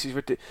Twitter, like this is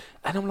ridiculous.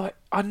 And I'm like,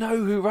 I know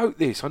who wrote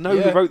this. I know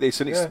who wrote this,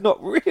 and it's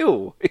not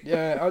real.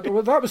 Yeah,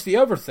 well, that was the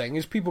other thing,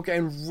 is people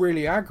getting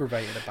really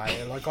aggravated about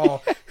it. Like,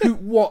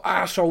 what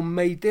asshole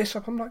made this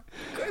up? I'm like,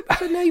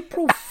 it's an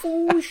April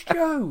Fool's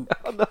joke.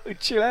 I know,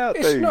 chill out,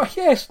 It's dude.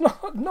 it's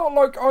not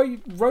like I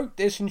wrote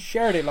this and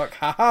shared it like,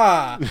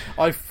 haha,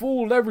 I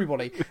fooled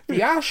everybody.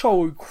 The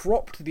asshole who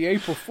cropped the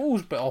April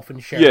Fool's bit off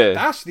and shared it,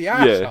 that's the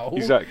asshole. Yeah,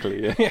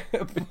 exactly, yeah.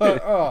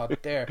 But, oh,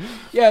 dear.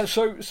 Yeah,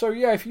 so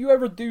if you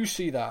ever do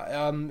see that,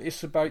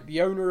 it's about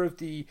the owner of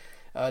the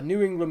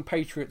New England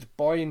Patriots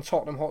buying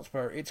Tottenham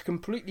Hotspur. It's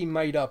completely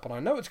made up, and I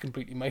know it's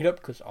completely made up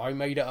because I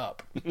made it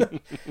up.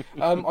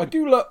 I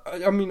do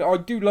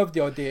love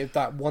the idea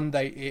that one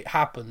day it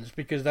happens,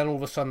 because then all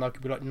of a sudden I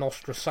could be like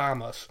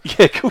Nostradamus.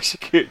 Yeah, of course you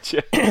could,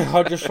 yeah.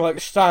 I just like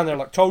stand there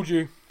like, told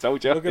you.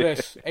 Told you. Look at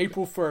this.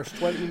 April 1st,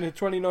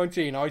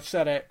 2019. I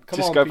said it. Come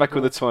Just on, go people. back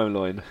on the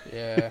timeline.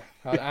 Yeah,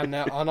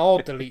 and I'll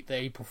delete the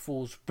April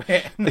Fool's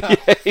bit. Yeah,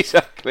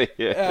 exactly.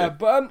 Yeah.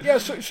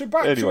 So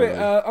back to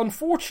it.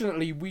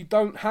 Unfortunately, we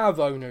don't have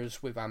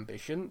owners with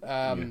ambition.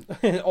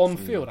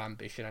 On-field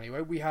ambition,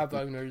 anyway. We have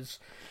owners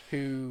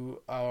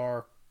who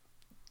are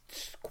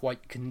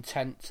quite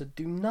content to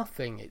do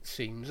nothing, it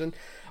seems. And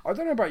I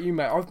don't know about you,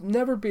 mate. I've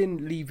never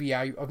been Levy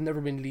out. I've never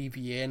been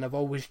Levy in. I've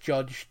always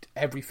judged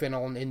everything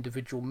on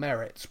individual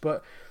merits.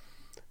 But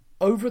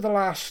over the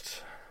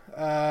last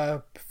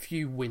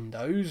few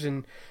windows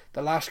and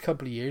the last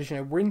couple of years,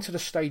 we're into the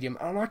stadium,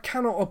 and I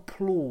cannot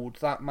applaud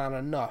that man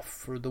enough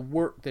for the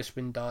work that's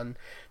been done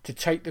to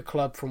take the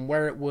club from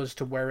where it was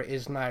to where it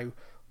is now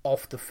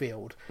off the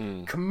field.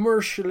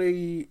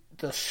 Commercially,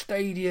 the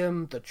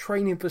stadium, the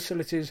training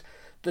facilities,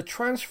 the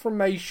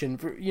transformation.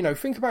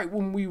 Think about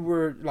when we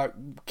were like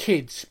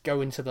kids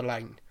going to the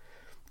lane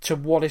to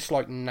what it's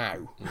like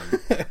now.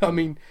 I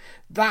mean,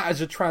 that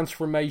as a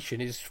transformation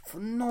is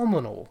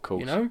phenomenal. Of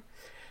course.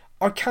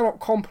 I cannot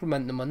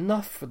compliment them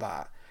enough for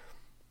that.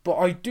 But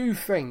I do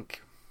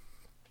think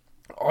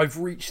I've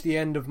reached the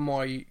end of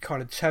my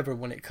kind of tether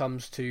when it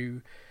comes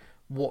to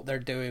what they're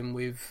doing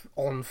with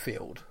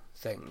on-field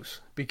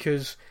things.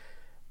 Because,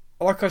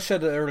 like I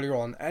said earlier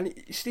on, and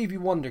Stevie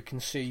Wonder can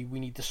see we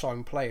need to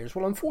sign players.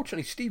 Well,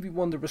 unfortunately, Stevie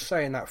Wonder was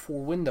saying that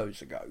 4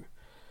 windows ago.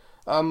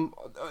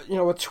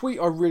 A tweet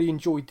I really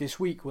enjoyed this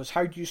week was,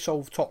 how do you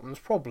solve Tottenham's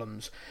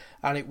problems?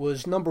 And it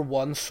was, number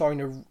 1,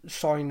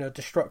 sign a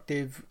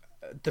destructive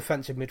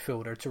defensive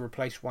midfielder to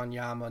replace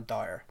Wanyama and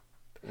Dyer.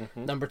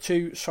 Mm-hmm. Number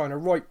 2, sign a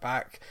right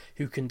back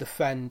who can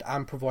defend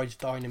and provides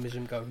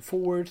dynamism going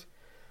forward.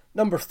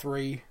 Number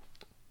 3,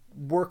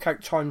 work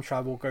out time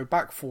travel, go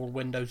back 4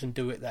 windows and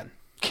do it then.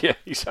 Yeah,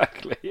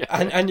 exactly. Yeah.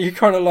 And you're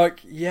kind of like,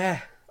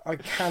 yeah, I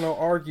cannot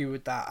argue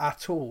with that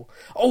at all.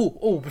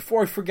 Oh,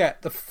 before I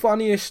forget, the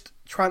funniest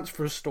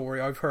transfer story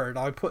I've heard,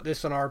 I put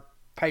this on our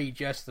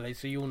page yesterday,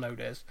 so you'll know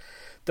this.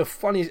 The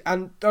funniest,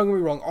 and don't get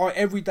me wrong,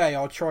 every day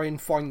I'll try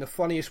and find the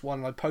funniest one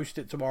and I post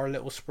it to our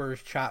little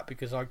Spurs chat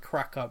because I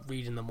crack up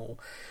reading them all.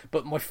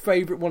 But my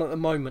favourite one at the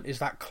moment is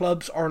that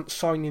clubs aren't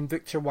signing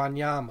Victor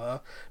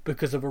Wanyama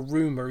because of a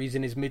rumour he's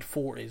in his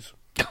mid-40s.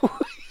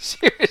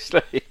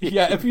 Seriously?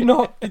 Yeah, did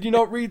you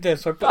not read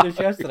this? I put this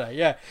yesterday,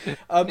 yeah.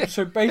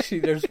 So basically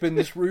there's been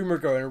this rumour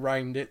going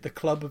around it. The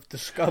club have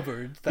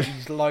discovered that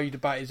he's lied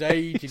about his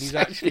age and he's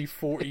actually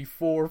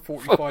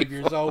 45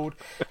 years old,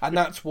 and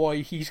that's why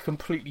he's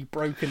completely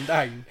broken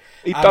down.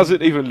 He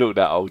doesn't even look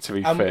that old, to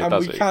be fair,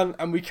 does he?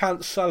 And we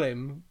can't sell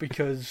him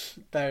because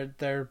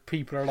their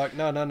people are like,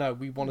 no,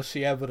 we want to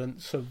see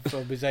evidence of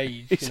his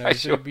age.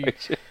 So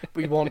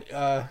we want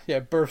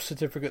birth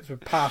certificates with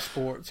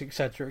passports,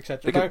 etc.,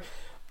 etc. Now,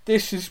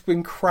 this has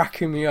been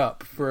cracking me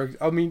up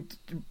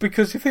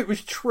because if it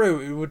was true,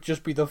 it would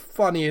just be the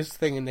funniest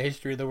thing in the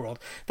history of the world.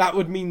 That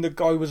would mean the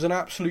guy was an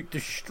absolute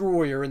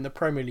destroyer in the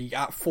Premier League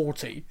at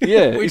 40.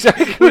 Yeah,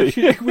 exactly.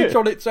 Which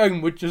on its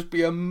own would just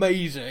be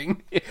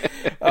amazing.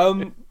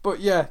 Yeah. But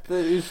yeah,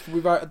 that is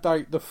without a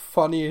doubt the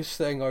funniest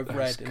thing I've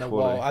read in a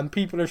while, and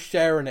people are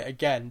sharing it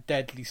again,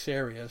 deadly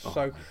serious. Oh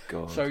my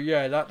God. So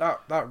yeah,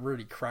 that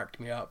really cracked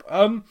me up.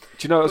 Do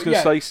you know what I was going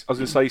to say? I was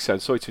going to say, Sam.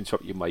 Sorry to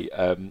interrupt you, mate.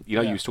 You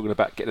was talking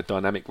about getting the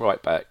dynamic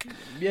right back.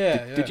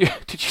 Yeah. Did you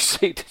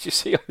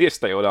see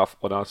yesterday on our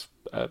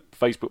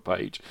Facebook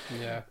page?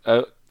 Yeah.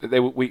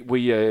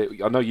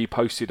 I know you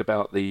posted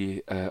about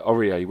the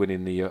Aurier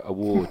winning the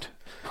award.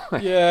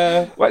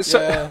 Yeah. Right,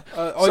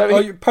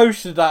 I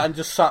posted that and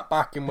just sat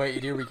back and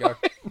waited. Here we go.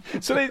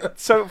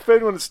 So for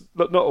anyone that's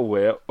not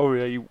aware,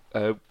 Aurier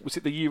was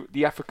it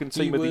the African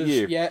team of the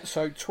year? Yeah.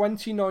 So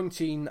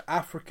 2019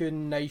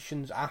 African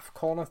Nations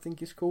AFCON, I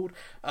think it's called.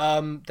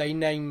 They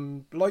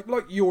name like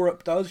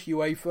Europe does,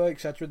 UEFA,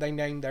 etc. They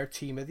name their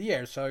team of the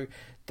year. So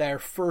their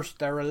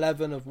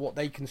 11 of what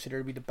they consider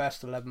to be the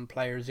best 11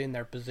 players in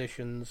their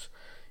positions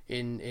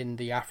in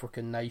the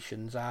African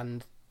nations,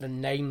 and the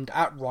named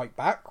at right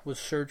back was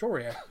Serge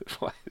Aurier.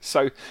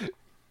 So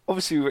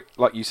obviously,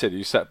 like you said,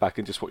 you sat back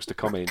and just watched the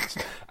comments,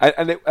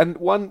 and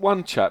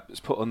one chap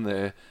has put on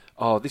there,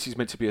 "Oh, this is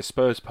meant to be a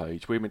Spurs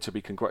page. We're meant to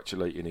be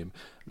congratulating him,"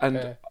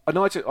 and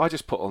I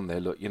just put on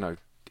there, look,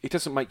 it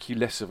doesn't make you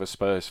less of a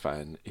Spurs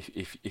fan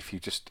if you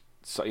just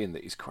saying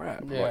that he's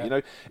crap,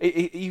 right?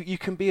 You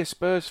can be a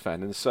Spurs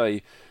fan and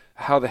say,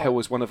 how the hell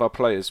was one of our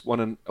players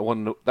won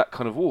that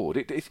kind of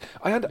award?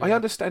 I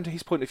understand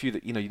his point of view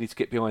that you need to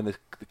get behind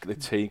the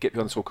team, get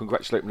behind the score,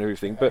 congratulate them and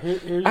everything. But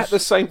at the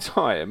same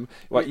time,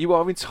 you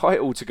are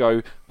entitled to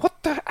go,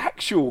 what the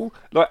actual?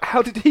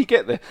 How did he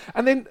get there?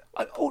 And then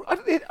I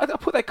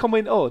put that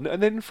comment on,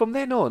 and then from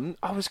then on,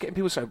 I was getting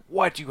people saying,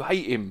 "Why do you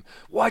hate him?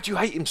 Why do you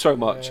hate him so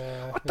much?"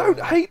 I don't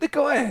hate the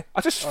guy.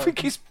 I just think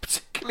he's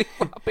particularly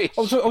rubbish.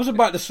 I was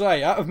about to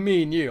say, out of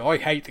me and you, I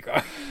hate the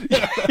guy.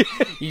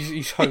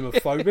 He's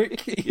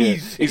homophobic.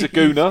 He's a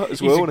gooner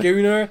as well. He's a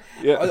gooner.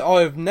 Yeah.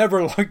 I have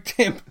never liked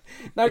him.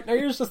 Now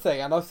here's the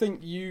thing, and I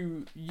think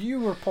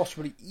you are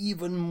possibly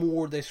even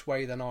more this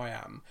way than I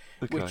am,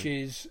 which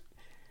is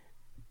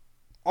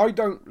I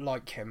don't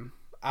like him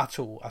at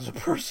all as a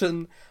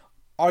person.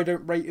 I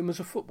don't rate him as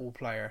a football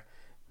player,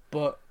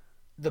 but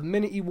the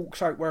minute he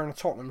walks out wearing a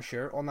Tottenham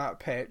shirt on that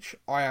pitch,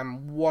 I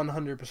am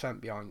 100%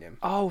 behind him.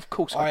 Oh, of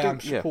course, I am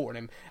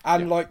supporting him,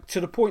 and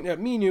to the point that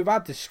me and you have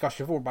had this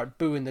discussion before about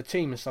booing the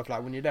team and stuff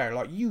like when you're there.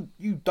 You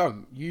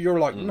don't. You're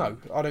like, no,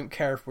 I don't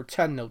care if we're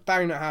 10-0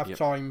 down at half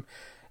time.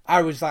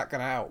 How is that going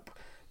to help?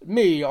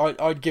 Me,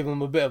 I'd give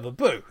him a bit of a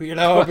boo.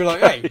 I'd be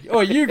like, hey,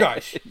 you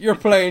guys, you're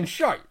playing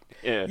shite.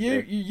 Yeah,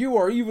 you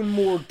are even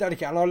more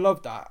dedicated, and I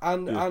love that.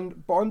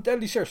 But I'm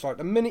deadly serious.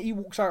 The minute he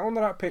walks out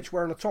onto that pitch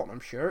wearing a Tottenham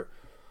shirt,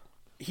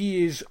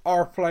 he is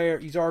our player.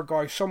 He's our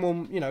guy.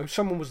 Someone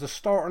was to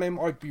start on him,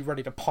 I'd be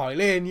ready to pile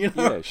in.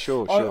 Yeah,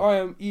 sure. I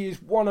am. He is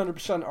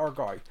 100% our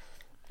guy.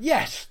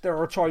 Yes, there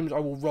are times I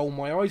will roll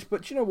my eyes,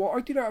 but you know what?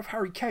 I do that with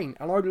Harry Kane,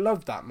 and I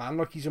love that man.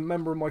 Like he's a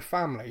member of my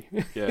family.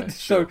 Yeah.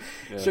 So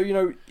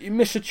you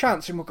miss a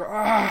chance, and we'll go,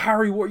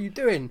 Harry, what are you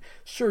doing?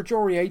 Serge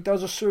Aurier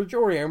does a Serge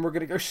Aurier, and we're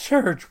going to go,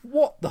 Serge,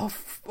 what the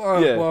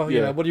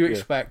what do you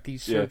expect?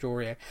 He's Serge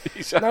Aurier.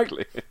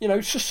 Exactly. Now,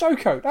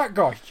 Sissoko, that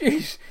guy,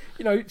 jeez.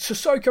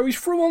 Sissoko, he's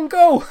through on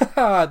goal.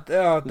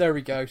 There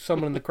we go.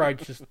 Someone in the crowd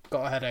just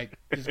got a headache.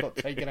 Just got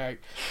taken out.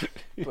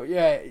 But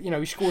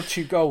he scored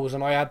 2 goals,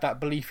 and I had that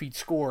belief he'd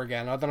score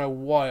again. I don't know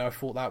why I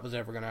thought that was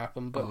ever going to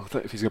happen. But I don't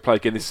know if he's going to play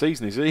again this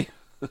season, is he?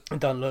 It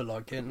doesn't look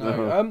like it,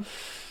 no.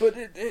 But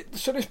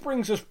so this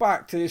brings us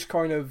back to this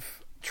kind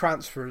of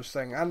transfers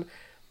thing, and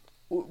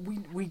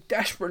we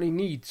desperately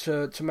need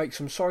to make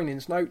some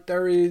signings. Now,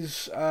 there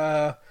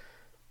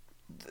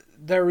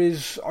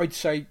is, I'd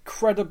say,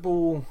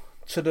 credible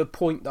to the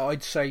point that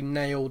I'd say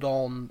nailed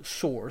on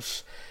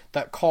source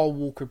that Kyle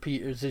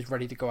Walker-Peters is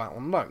ready to go out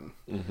on loan.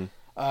 Mm-hmm.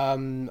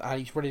 and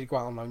he's ready to go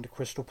out on loan to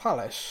Crystal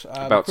Palace.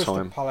 About Crystal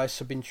time. Palace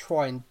have been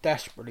trying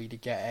desperately to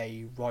get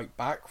a right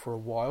back for a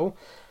while.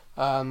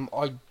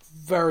 I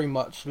very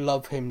much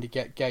love him to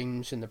get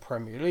games in the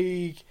Premier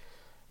League.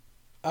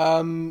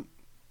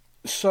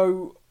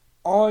 So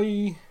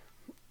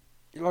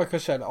like I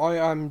said, I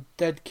am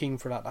dead keen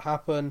for that to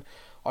happen.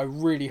 I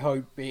really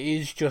hope it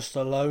is just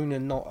a loan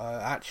and not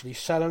actually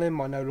selling him.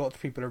 I know lots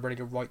of people are ready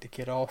to write the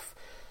kid off.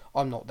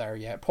 I'm not there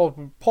yet.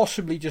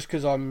 Possibly just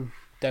because I'm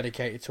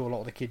dedicated to a lot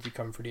of the kids who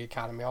come through the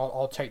academy.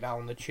 I'll take that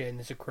on the chin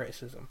as a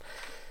criticism.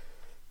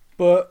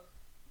 But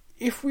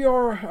if we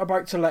are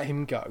about to let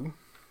him go,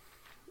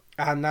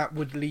 and that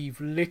would leave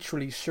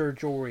literally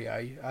Serge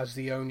Aurier as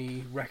the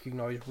only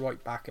recognised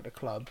right back at the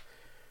club,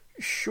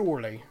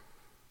 surely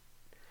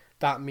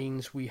that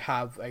means we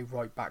have a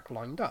right back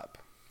lined up.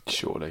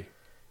 Surely.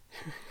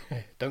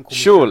 Don't call me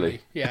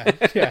Surely. Yeah,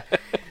 yeah.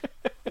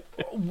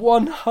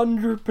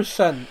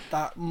 100%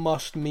 that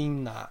must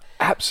mean that.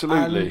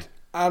 Absolutely.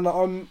 And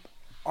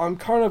I'm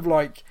kind of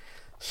like,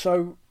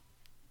 so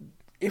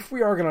if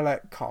we are going to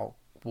let Carl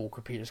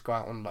Walker-Peters go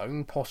out on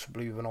loan,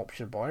 possibly with an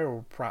option buy,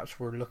 or perhaps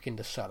we're looking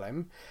to sell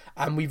him,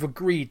 and we've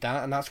agreed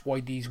that, and that's why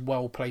these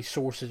well-placed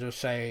sources are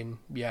saying,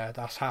 yeah,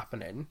 that's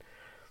happening.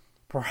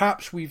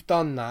 Perhaps we've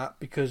done that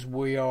because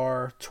we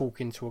are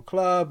talking to a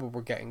club or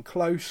we're getting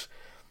close.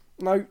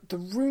 Now, the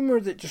rumour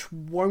that just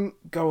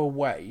won't go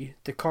away,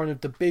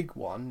 the big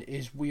one,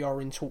 is we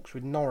are in talks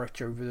with Norwich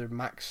over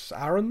Max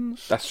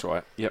Aarons. That's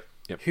right. Yep.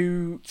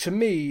 Who, to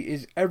me,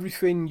 is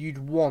everything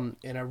you'd want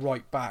in a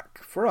right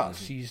back for us.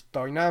 Mm-hmm. He's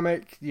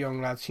dynamic, the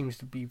young lad seems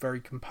to be very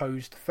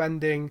composed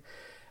defending,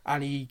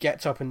 and he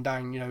gets up and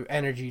down,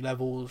 energy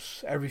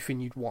levels,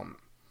 everything you'd want.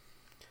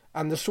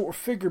 And the sort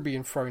of figure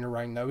being thrown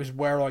around, though, is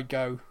where I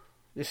go,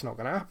 it's not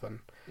going to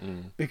happen.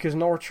 Because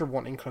Norwich are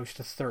wanting close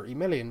to 30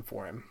 million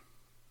for him.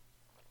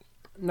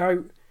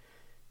 Now,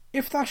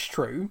 if that's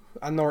true,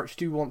 and Norwich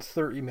do want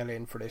 30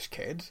 million for this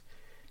kid,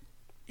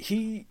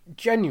 he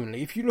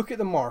genuinely, if you look at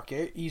the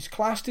market, he's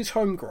classed as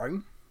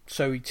homegrown,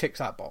 so he ticks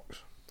that box.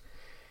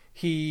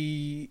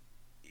 He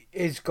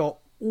has got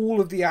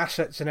all of the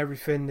assets and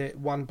everything that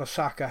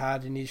Wan-Bissaka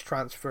had in his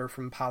transfer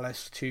from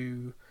Palace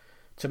to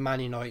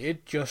Man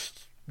United,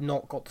 just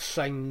not got the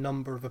same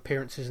number of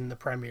appearances in the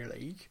Premier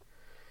League.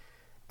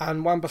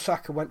 And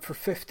Wan-Bissaka went for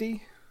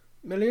 50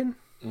 million.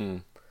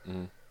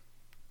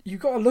 You've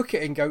got to look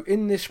at it and go,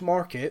 in this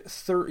market,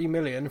 30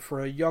 million for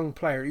a young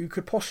player who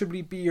could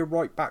possibly be a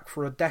right back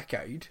for a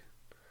decade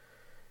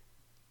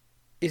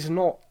is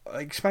not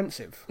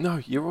expensive. No,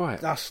 you're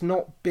right. That's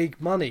not big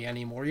money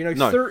anymore.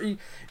 No. 30,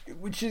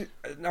 which is,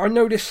 I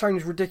know this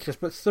sounds ridiculous,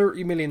 but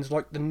 30 million is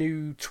like the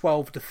new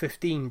 12 to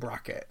 15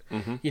 bracket.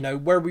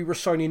 Mm-hmm. Where we were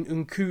signing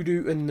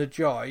Nkudu and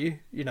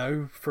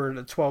Najai, for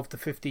the 12 to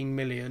 15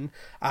 million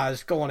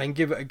as go on and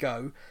give it a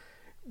go.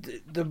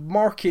 The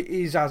market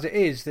is as it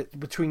is, that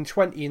between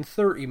 20 and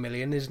 30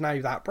 million is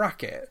now that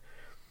bracket.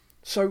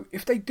 So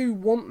if they do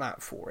want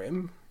that for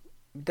him,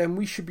 then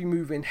we should be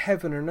moving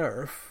heaven and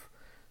earth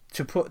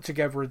to put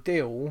together a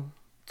deal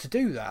to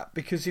do that.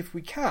 Because if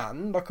we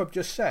can, like I've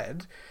just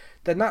said,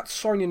 then that's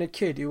signing a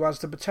kid who has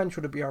the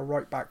potential to be our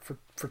right back for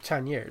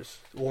 10 years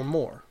or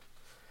more.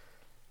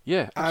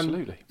 Yeah,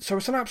 absolutely. And so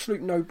it's an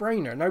absolute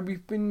no-brainer. Now,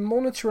 we've been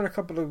monitoring a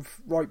couple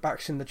of right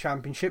backs in the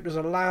Championship. There's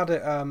a lad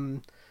at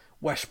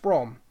West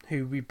Brom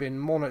who we've been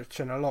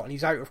monitoring a lot, and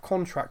he's out of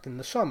contract in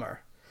the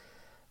summer.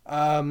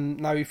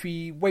 Now, if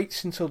he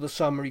waits until the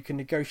summer, he can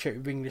negotiate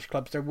with English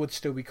clubs. There would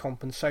still be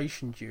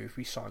compensation due if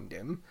we signed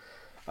him.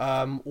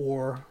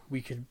 Or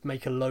we could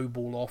make a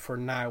lowball offer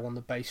now on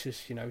the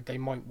basis, they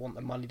might want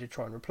the money to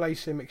try and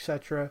replace him,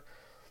 etc.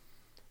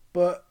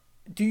 But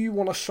do you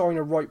want to sign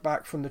a right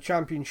back from the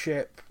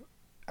Championship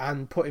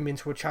and put him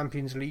into a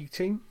Champions League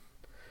team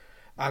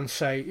and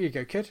say, here you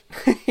go, kid,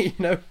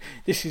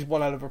 this is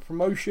one out of a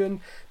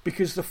promotion?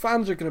 Because the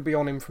fans are going to be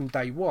on him from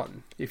day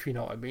one, if you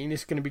know what I mean.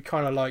 It's going to be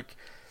kind of like,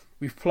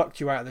 we've plucked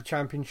you out of the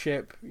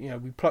Championship,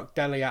 we plucked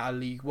Dele out of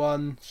League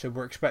One, so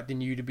we're expecting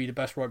you to be the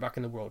best right back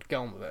in the world. Get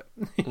on with it.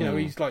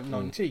 He's like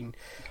 19.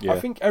 Yeah. I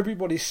think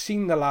everybody's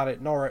seen the lad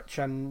at Norwich,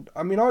 and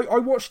I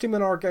watched him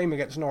in our game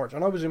against Norwich,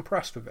 and I was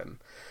impressed with him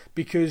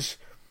because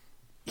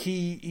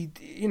he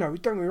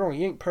don't get me wrong,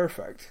 he ain't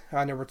perfect,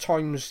 and there were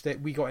times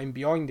that we got in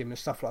behind him and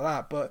stuff like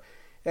that, but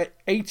at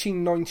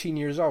 18, 19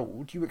 years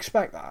old, you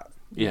expect that.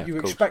 Yeah, you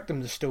expect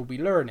them to still be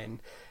learning.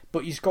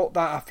 But he's got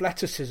that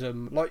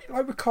athleticism, like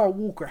with Carl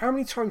Walker. How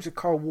many times did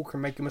Carl Walker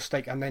make a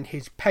mistake and then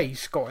his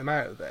pace got him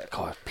out of it?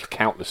 God,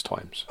 countless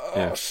times.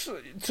 Yeah.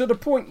 To the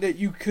point that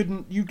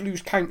you'd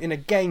lose count in a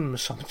game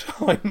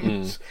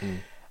sometimes.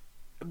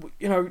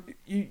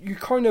 You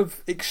kind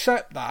of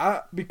accept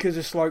that because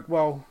it's like,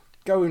 well,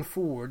 going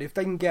forward, if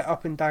they can get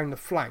up and down the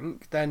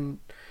flank, then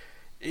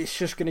it's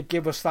just going to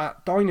give us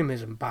that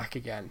dynamism back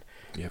again.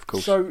 Yeah, of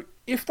course. So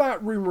if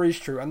that rumour is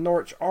true and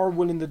Norwich are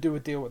willing to do a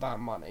deal with that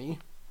money,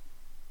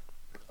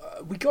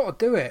 we got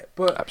to do it.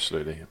 But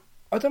absolutely.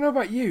 I don't know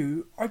about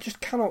you, I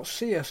just cannot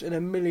see us in a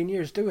million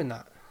years doing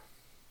that.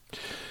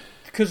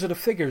 because of the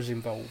figures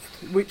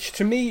involved. Which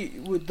to me,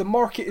 the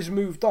market has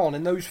moved on,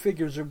 and those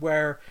figures are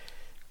where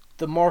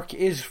the market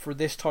is for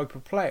this type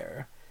of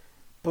player.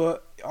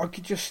 But I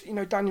could just,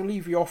 Daniel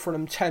Levy offering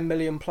him 10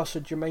 million plus a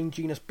Jermaine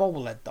Genius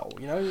bobblehead doll.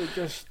 It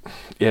just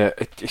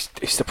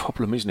it's the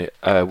problem, isn't it?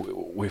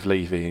 With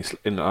Levy,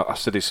 and I've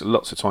said this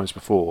lots of times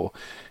before.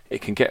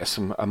 It can get us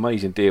some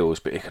amazing deals,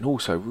 but it can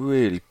also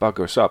really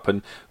bugger us up.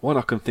 And one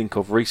I can think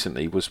of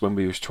recently was when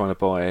we was trying to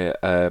buy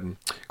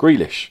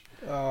Grealish.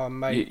 Oh,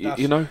 mate,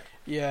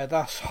 yeah,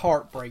 that's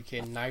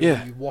heartbreaking. Now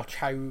you watch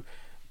how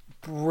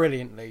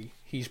brilliantly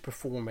he's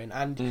performing,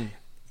 and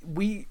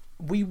we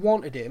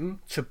wanted him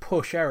to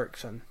push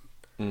Eriksen,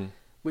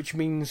 which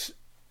means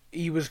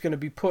he was going to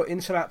be put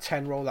into that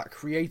 10 role, that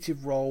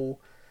creative role,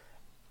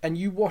 and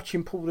you watch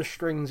him pull the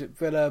strings at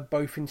Villa,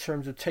 both in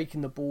terms of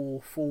taking the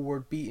ball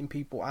forward, beating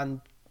people,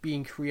 and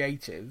being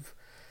creative,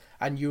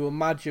 and you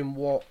imagine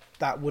what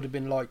that would have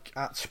been like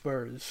at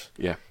Spurs.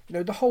 Yeah.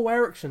 The whole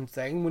Eriksen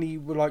thing, when he,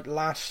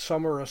 last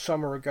summer or a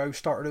summer ago,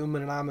 started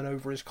umming and ahhing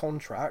over his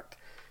contract,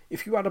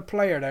 if you had a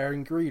player there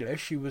in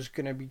Grealish who was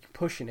going to be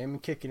pushing him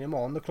and kicking him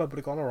on, the club would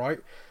have gone, all right,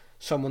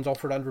 someone's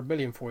offered 100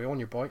 million for you on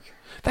your bike.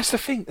 That's the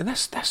thing, and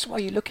that's why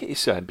you look at it,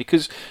 Sam,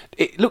 because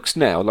it looks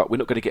now like we're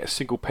not going to get a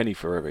single penny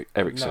for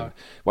Eriksen. No.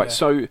 Right, Yeah.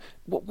 So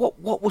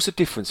what was the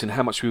difference in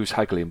how much we was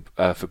haggling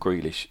for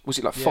Grealish? Was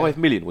it 5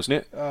 million,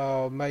 wasn't it?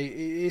 Oh, mate,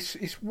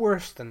 it's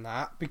worse than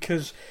that,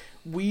 because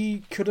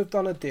we could have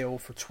done a deal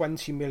for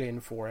 20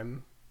 million for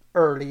him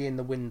early in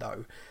the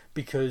window,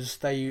 because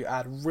they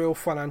had real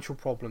financial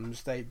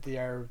problems.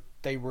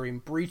 They were in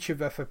breach of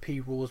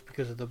FFP rules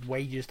because of the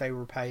wages they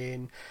were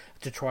paying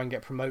to try and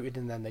get promoted,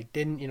 and then they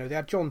didn't. They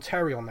had John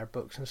Terry on their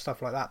books and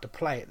stuff like that to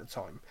play at the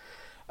time.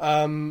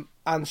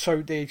 And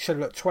so they said,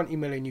 look, 20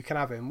 million, you can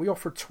have him. We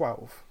offered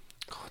 12.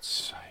 God's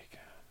sake.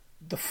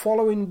 The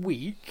following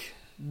week,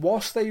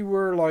 whilst they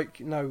were like,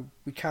 no,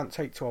 we can't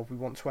take 12, we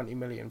want 20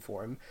 million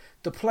for him,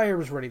 the player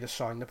was ready to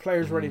sign. The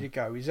player's ready to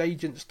go. His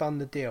agent's done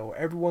the deal.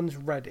 Everyone's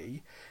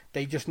ready.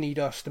 They just need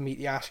us to meet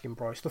the asking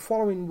price. The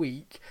following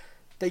week,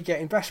 they get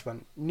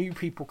investment. New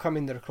people come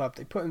into the club,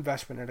 they put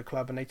investment in the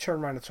club, and they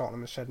turn around to Tottenham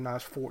and said, no,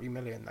 it's 40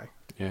 million now.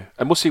 Yeah.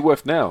 And what's he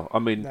worth now? I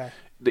mean, No.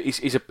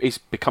 he's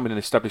becoming an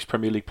established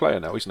Premier League player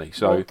now, isn't he?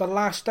 So Well, the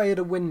last day of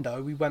the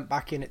window, we went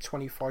back in at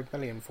 25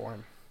 million for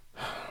him.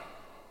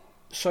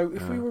 So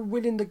if we were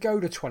willing to go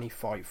to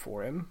 25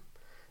 for him,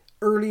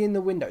 early in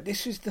the window,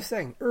 this is the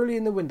thing, early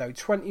in the window,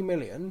 20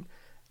 million,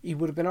 he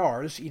would have been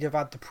ours. He'd have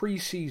had the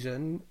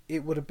pre-season.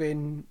 It would have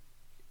been...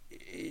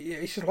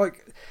 It's just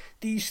like,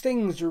 these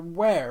things are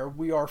where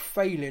we are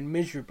failing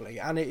miserably,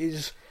 and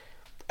it's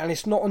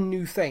not a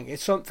new thing.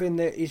 It's something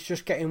that is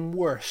just getting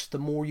worse the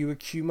more you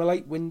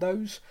accumulate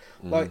windows.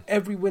 Like,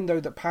 every window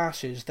that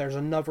passes, there's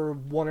another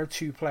one or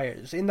two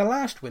players. In the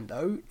last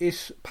window,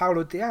 it's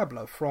Paulo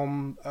Diablo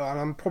from, and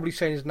I'm probably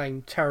saying his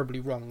name terribly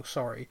wrong,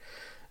 sorry.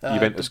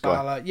 Juventus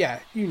guy. Yeah,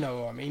 you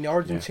know what I mean,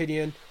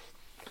 Argentinian.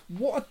 Yeah.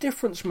 What a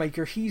difference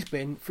maker he's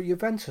been for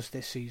Juventus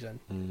this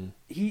season.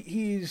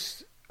 He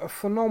is a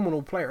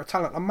phenomenal player, a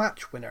talent, a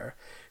match winner,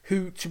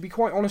 who, to be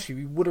quite honest with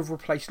you, would have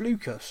replaced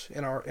Lucas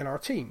in our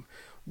team.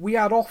 We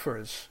had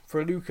offers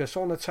for Lucas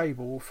on the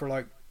table for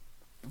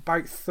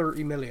about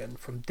 30 million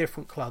from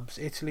different clubs,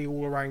 Italy,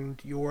 all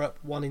around Europe,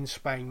 one in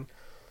Spain,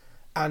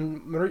 and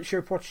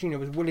Mauricio Pochettino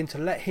was willing to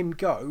let him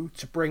go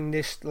to bring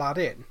this lad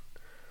in,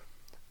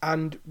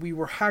 and we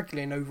were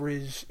haggling over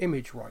his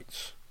image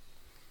rights.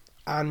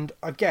 And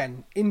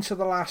again, into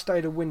the last day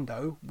of the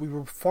window, we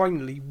were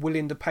finally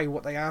willing to pay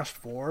what they asked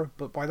for,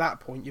 but by that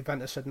point,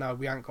 Juventus said, no,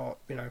 we ain't got,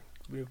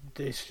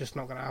 this is just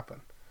not going to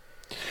happen.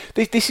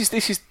 This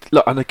is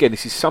look, and again,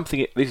 this is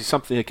something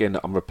again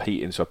that I'm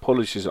repeating, so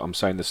apologies that I'm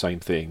saying the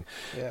same thing.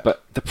 Yeah.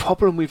 But the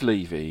problem with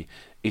Levy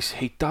is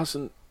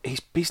his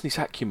business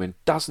acumen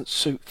doesn't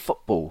suit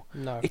football.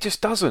 No. It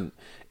just doesn't.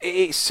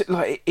 It's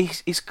like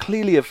he's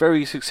clearly a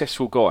very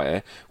successful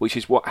guy, which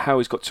is how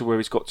he's got to where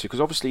he's got to.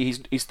 Because obviously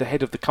he's the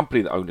head of the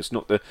company that owns us,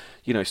 not the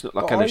it's not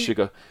like Alan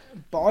Sugar.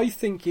 But I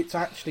think it's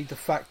actually the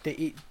fact that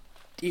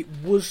it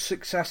was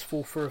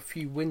successful for a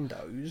few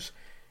windows,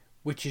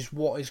 which is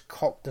what has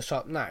cocked us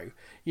up now.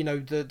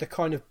 The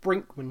kind of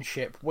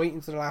brinkmanship, waiting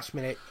to the last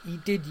minute. He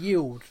did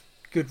yield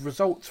good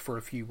results for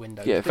a few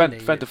windows. Yeah, Van der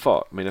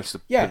Vaart. I mean, that's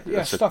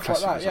stuff like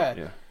that. result,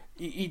 yeah.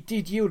 He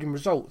did yield in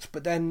results,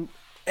 but then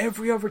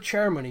every other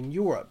chairman in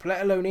Europe,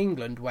 let alone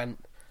England,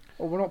 went,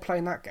 "Oh, we're not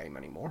playing that game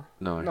anymore.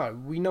 No,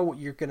 we know what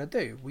you're going to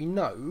do. We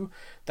know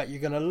that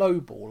you're going to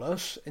lowball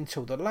us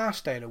until the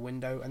last day of the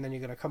window, and then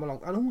you're going to come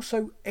along." And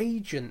also,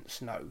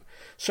 agents know.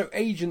 So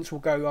agents will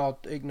go, "Oh,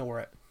 ignore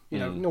it."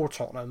 Ignore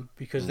Tottenham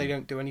because they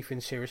don't do anything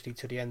seriously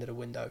to the end of the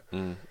window.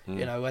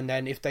 And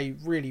then if they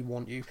really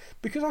want you,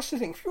 because that's the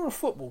thing, if you're a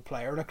football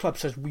player and a club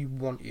says, we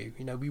want you,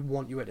 we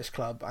want you at this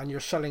club, and you're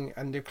selling,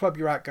 and the club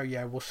you're at go,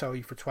 yeah, we'll sell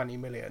you for 20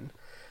 million,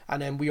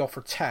 and then we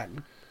offer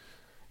 10.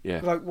 Yeah.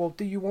 Like, well,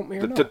 do you want me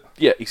or not?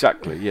 Yeah,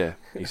 exactly. Yeah,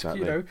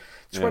 exactly.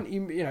 20,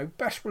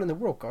 best will in the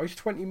world, guys.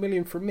 20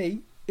 million for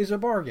me is a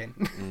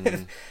bargain.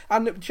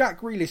 And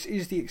Jack Grealish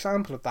is the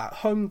example of that.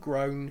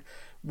 Homegrown,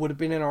 would have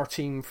been in our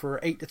team for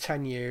 8 to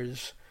 10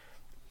 years,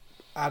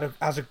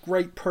 has a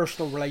great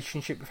personal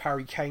relationship with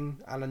Harry Kane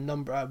and a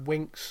number of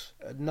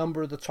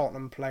the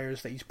Tottenham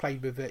players that he's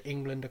played with at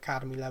England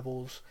academy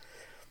levels.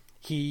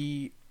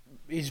 He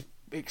is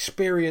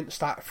experienced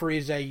that for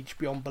his age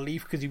beyond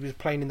belief, because he was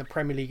playing in the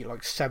Premier League at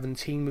like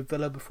 17 with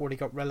Villa before they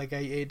got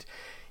relegated.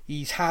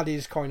 He's had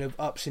his kind of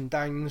ups and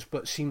downs,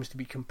 but seems to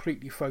be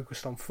completely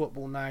focused on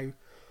football now.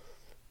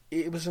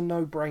 It was a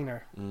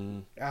no-brainer,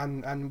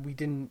 and we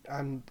didn't.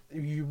 And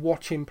you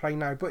watch him play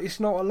now, but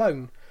it's not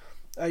alone.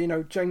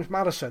 James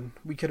Maddison,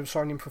 we could have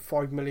signed him for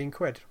 £5 million.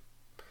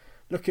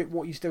 Look at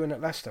what he's doing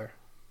at Leicester,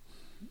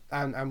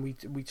 and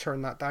we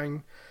turned that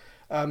down.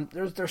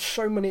 There's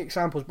so many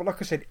examples, but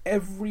like I said,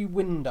 every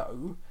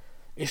window,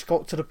 it's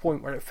got to the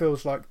point where it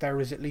feels like there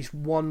is at least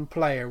one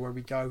player where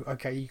we go,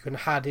 okay, you can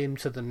add him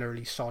to the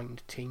nearly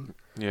signed team.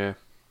 Yeah.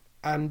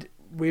 And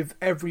with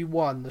every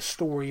one, the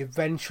story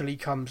eventually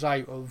comes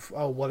out of,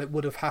 oh, well, it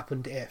would have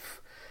happened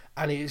if.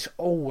 And it is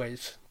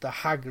always the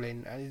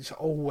haggling, and it's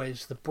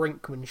always the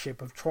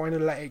brinkmanship of trying to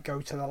let it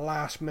go to the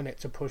last minute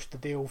to push the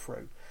deal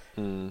through.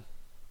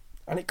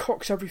 And it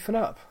cocks everything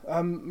up.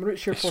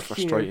 Mauricio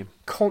Pochettino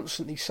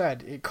constantly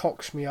said, it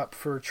cocks me up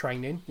for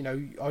training.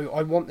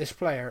 I want this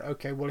player.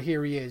 Okay, well,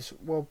 here he is.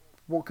 Well,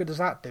 what good does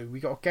that do? We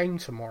got a game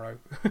tomorrow.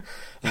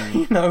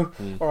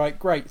 All right,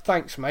 great.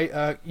 Thanks, mate.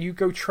 You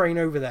go train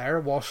over there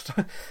whilst,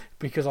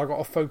 because I got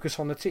to focus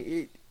on the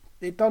team.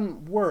 It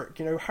doesn't work.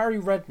 Harry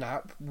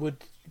Redknapp would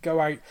go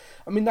out.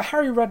 I mean, the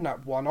Harry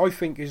Redknapp one, I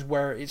think, is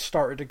where it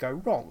started to go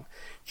wrong.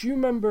 Do you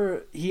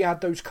remember he had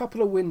those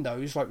couple of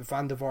windows, like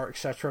Van der Vaart,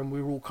 etc., and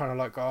we were all kind of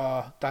like,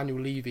 Daniel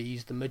Levy,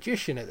 he's the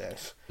magician at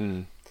this.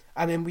 And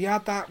then we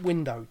had that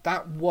window,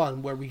 that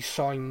one where we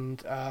signed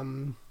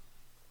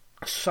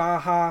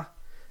Saha,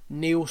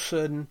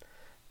 Nielsen,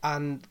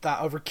 and that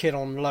other kid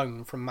on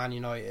loan from Man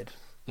United.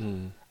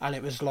 And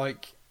it was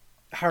like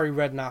Harry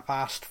Redknapp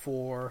asked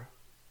for,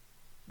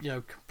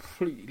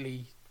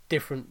 completely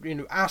different,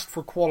 asked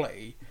for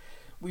quality.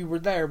 We were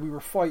there, we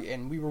were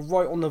fighting, we were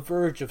right on the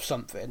verge of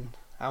something,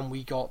 and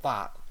we got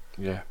that.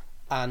 Yeah.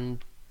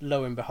 And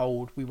lo and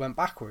behold, we went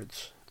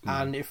backwards.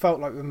 And it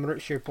felt like with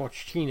Mauricio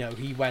Pochettino,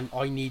 he went,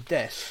 I need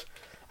this,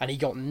 and he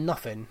got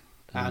nothing,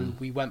 and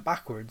we went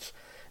backwards.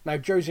 Now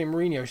Jose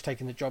Mourinho's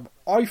taken the job.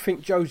 I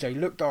think Jose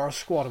looked at our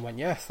squad and went,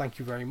 yeah, thank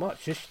you very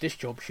much, this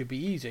job should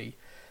be easy.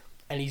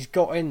 And he's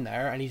got in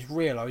there and he's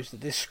realised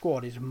that this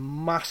squad is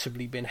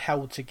massively been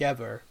held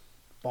together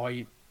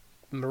by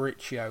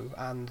Mauricio,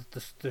 and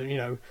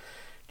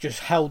just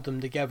held them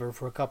together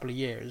for a couple of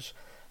years,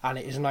 and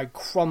it is now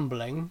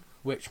crumbling,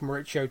 which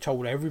Mauricio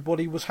told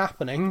everybody was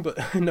happening,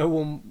 but no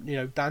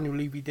one, Daniel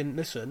Levy didn't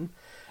listen,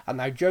 and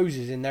now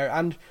Jose's in there.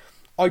 And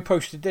I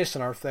posted this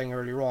on our thing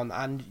earlier on,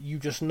 and you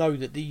just know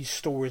that these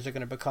stories are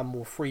going to become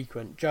more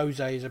frequent.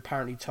 Jose has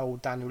apparently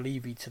told Daniel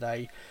Levy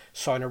today,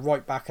 sign a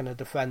right back and a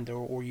defender,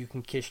 or you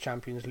can kiss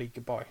Champions League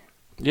goodbye.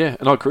 Yeah,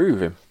 and I agree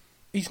with him.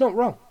 He's not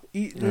wrong.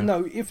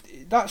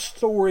 If that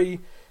story,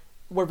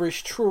 whether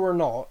it's true or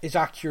not, is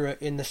accurate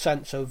in the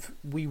sense of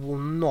we will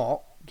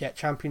not get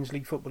Champions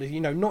League football,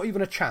 not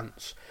even a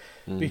chance.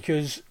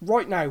 Because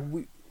right now,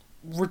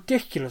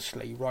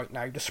 ridiculously right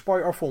now,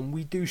 despite our form,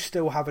 we do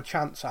still have a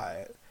chance at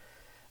it.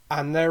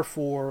 And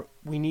therefore,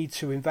 we need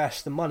to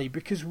invest the money,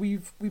 because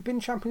we've been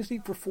Champions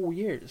League for 4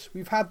 years.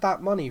 We've had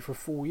that money for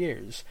 4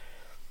 years.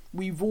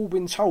 We've all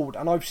been told,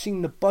 and I've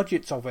seen the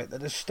budgets of it,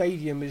 that the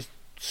stadium is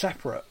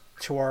separate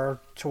to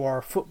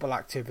our football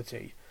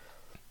activity.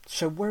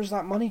 So where's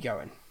that money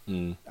going?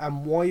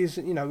 And why is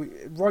it,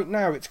 right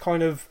now it's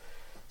kind of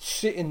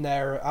sitting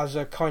there as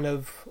a kind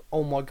of,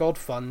 oh my God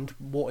fund,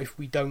 what if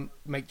we don't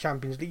make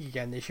Champions League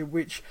again this year,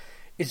 which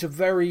is a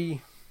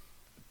very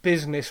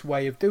business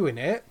way of doing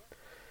it.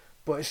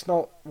 But it's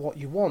not what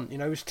you want,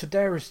 it's to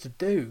dare is to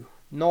do,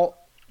 not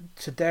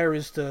to dare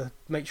is to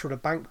make sure the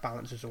bank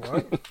balance is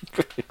alright.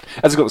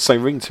 Hasn't got the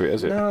same ring to it,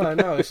 has it?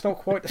 No, it's not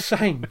quite the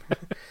same.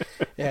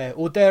 Yeah,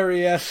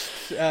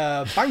 Orderius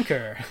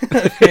banker.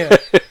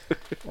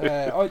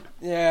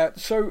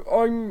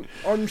 So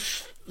I'm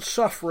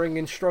suffering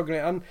and struggling,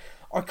 and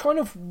I kind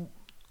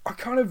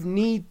of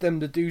need them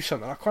to do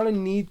something. I kind of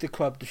need the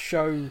club to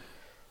show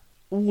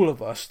all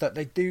of us that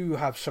they do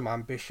have some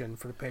ambition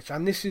for the pitch,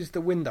 and this is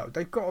the window.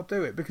 They've got to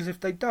do it, because if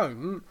they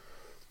don't,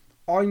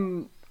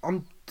 I've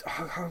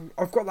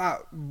got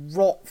that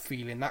rot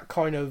feeling, that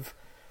kind of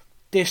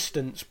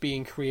distance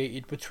being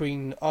created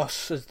between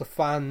us as the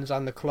fans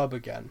and the club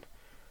again.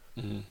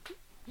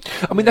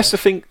 I mean, that's the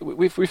thing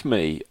with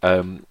me.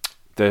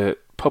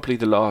 Probably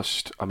the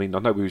last. I mean, I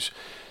know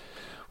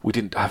we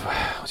didn't have.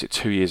 Was it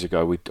 2 years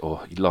ago?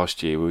 Or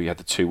last year, where we had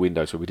the 2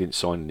 windows where we didn't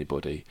sign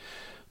anybody.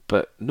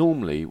 But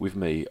normally with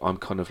me, I'm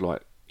kind of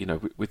like,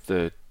 with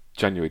the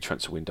January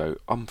transfer window,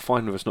 I'm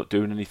fine with us not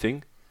doing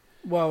anything.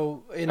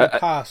 Well, in the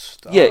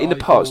past, in the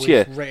past,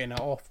 written it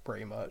off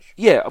pretty much.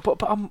 Yeah,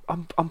 but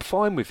I'm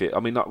fine with it. I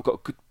mean, I've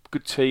got a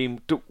good team.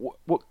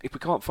 What if we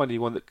can't find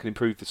anyone that can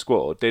improve the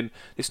squad? Then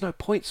there's no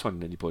point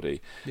signing anybody.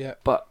 Yeah.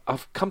 But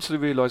I've come to the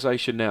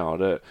realisation now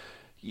that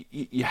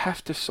you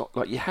have to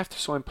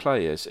sign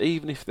players,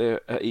 even if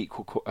they're at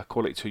equal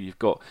quality to who you've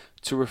got,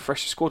 to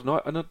refresh the squad. And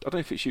I don't know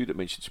if it's you that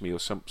mentioned to me or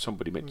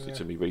somebody mentioned it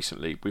to me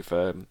recently with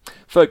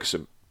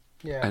Ferguson.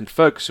 Yeah. And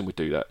Ferguson would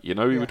do that, he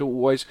would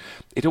always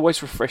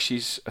refresh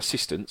his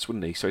assistants,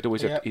 wouldn't he? So he'd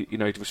always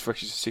he'd refresh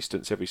his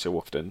assistants every so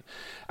often,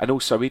 and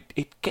also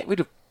he'd get rid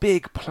of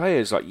big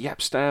players like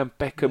Yapstam,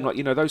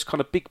 Beckham, those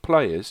kind of big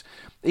players.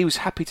 He was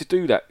happy to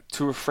do that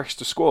to refresh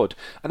the squad.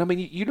 And I mean,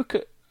 you look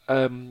at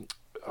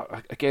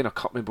again, I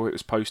can't remember where it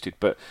was posted,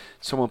 but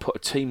someone put a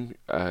team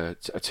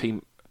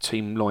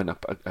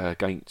lineup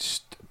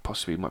against.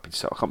 Possibly it might be.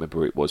 I can't remember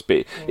who it was,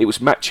 but it was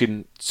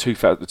matching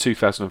the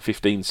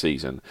 2015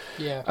 season.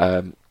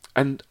 Yeah.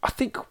 And I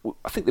think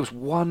there was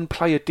one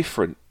player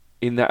different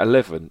in that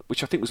 11,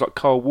 which I think was like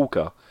Carl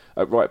Walker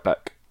at right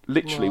back.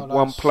 Literally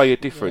one player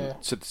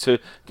different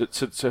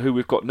to who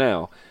we've got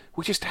now.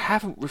 We just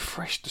haven't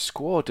refreshed the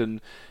squad,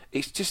 and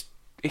it's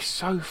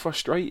so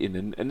frustrating.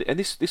 And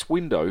this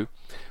window.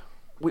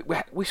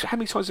 How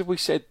many times have we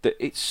said that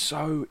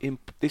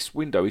this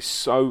window is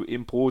so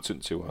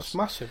important to us? It's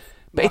massive.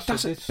 But it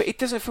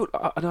doesn't feel.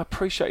 And I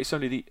appreciate it's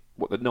only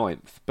the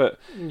 9th, but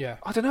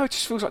I don't know. It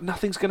just feels like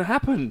nothing's going to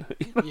happen.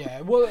 Yeah,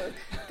 well,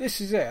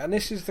 this is it, and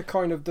this is the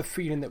kind of the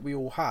feeling that we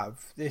all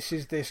have. This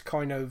is this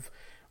kind of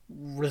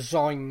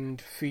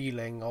resigned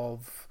feeling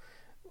of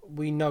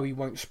we know he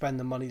won't spend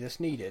the money that's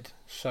needed.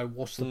 So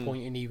what's the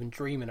point in even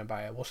dreaming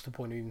about it? What's the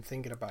point of even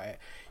thinking about it?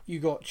 You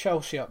got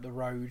Chelsea up the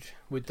road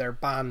with their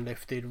ban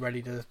lifted,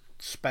 ready to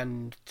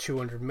spend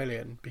 200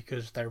 million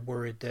because they're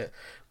worried that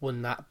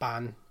when that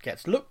ban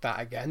gets looked at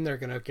again, they're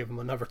going to give them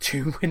another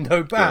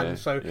 2-window ban.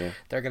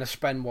 They're going to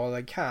spend while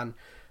they can.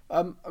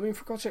 I mean,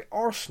 for God's sake,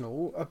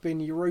 Arsenal have been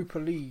Europa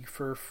League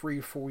for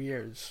 3-4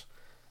 years,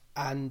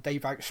 and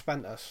they've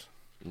outspent us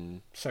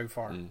so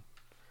far.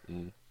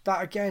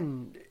 That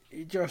again,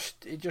 it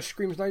just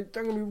screams. Now,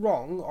 don't get me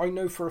wrong. I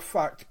know for a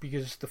fact,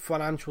 because the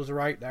financials are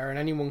out there, and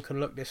anyone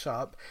can look this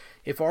up.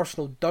 If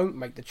Arsenal don't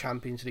make the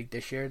Champions League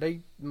this year,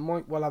 they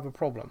might well have a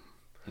problem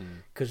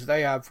because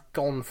they have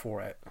gone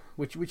for it,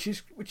 which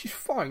is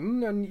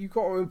fine, and you've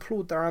got to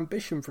applaud their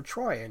ambition for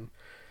trying.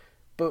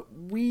 But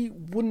we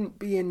wouldn't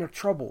be in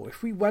trouble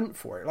if we went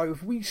for it. Like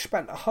if we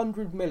spent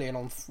 100 million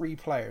on 3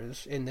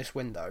 players in this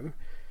window,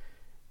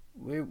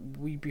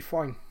 we'd be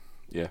fine.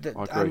 Yeah,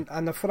 I agree.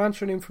 And the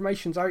financial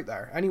information's out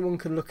there. Anyone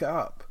can look it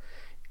up.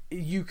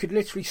 You could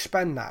literally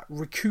spend that,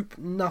 recoup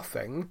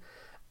nothing,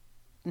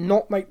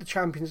 not make the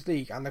Champions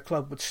League, and the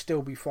club would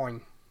still be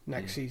fine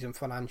next season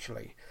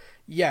financially.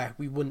 Yeah,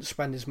 we wouldn't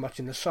spend as much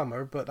in the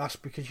summer, but that's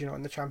because you're not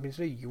in the Champions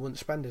League. You wouldn't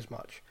spend as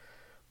much.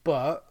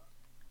 But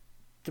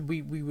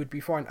we would be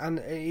fine. And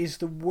it is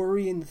the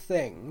worrying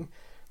thing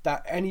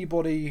that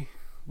anybody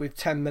with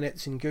 10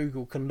 minutes in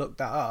Google can look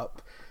that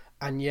up,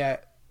 and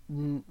yet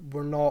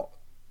we're not.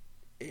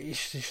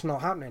 It's just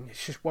not happening. It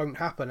just won't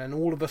happen, and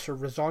all of us are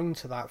resigned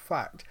to that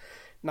fact.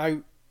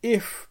 Now,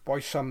 if by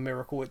some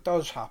miracle it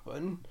does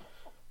happen,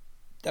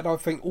 then I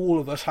think all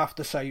of us have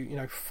to say,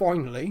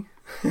 finally,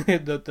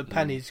 the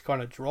penny's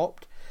kind of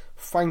dropped.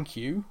 Thank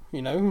you,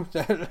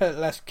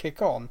 let's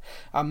kick on.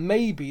 And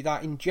maybe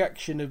that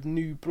injection of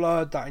new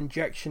blood, that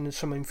injection of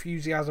some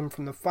enthusiasm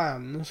from the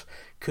fans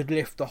could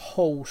lift the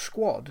whole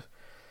squad,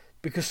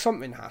 because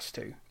something has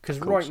to.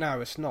 Because right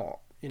now it's not.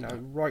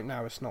 Right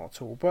now it's not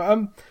at all.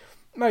 But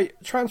mate,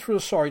 transfer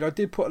aside, I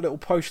did put a little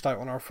post out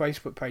on our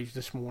Facebook page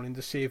this morning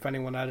to see if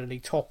anyone had any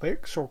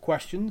topics or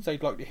questions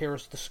they'd like to hear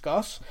us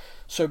discuss.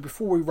 So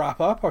before we wrap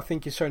up, I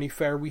think it's only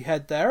fair we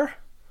head there.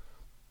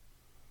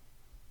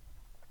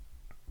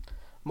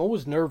 I'm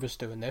always nervous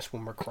doing this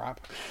when we're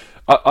crap.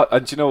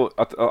 And do you know what?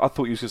 I thought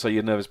you were going to say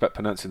you're nervous about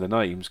pronouncing the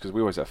names, because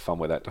we always have fun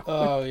with that.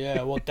 Oh,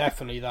 yeah, well,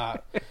 definitely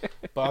that.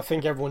 But I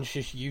think everyone's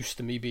just used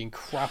to me being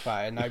crap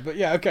at it now. But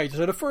yeah, okay,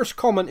 so the first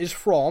comment is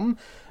from...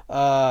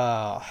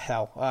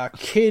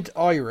 Kid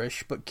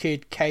Irish, but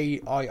Kid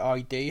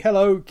K-I-I-D.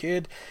 Hello,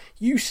 Kid.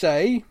 You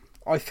say,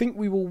 I think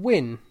we will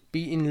win,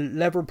 beating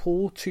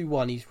Liverpool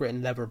 2-1. He's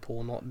written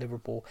Liverpool, not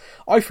Liverpool.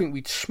 I think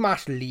we'd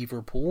smash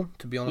Liverpool,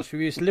 to be honest with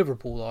you. It's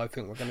Liverpool that I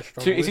think we're going to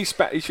struggle with. Is he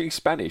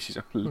Spanish? He's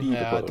Liverpool.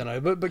 Yeah, I don't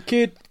know. But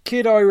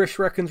Kid Irish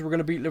reckons we're going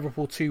to beat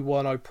Liverpool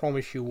 2-1. I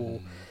promise you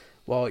all.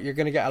 Well, you're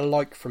going to get a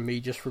like from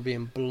me just for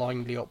being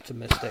blindly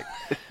optimistic.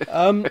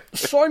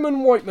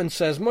 Simon Whiteman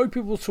says, most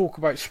people talk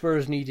about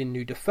Spurs needing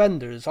new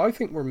defenders. I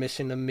think we're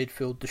missing a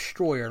midfield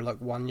destroyer like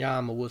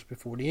Wanyama was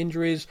before the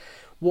injuries.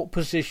 What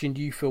position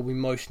do you feel we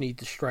most need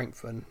to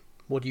strengthen?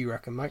 What do you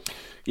reckon, mate?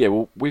 Yeah,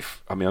 well,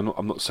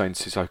 I'm not saying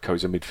Sissoko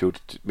is a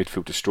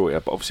midfield destroyer,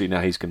 but obviously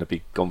now he's going to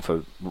be gone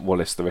for more or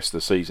less the rest of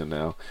the season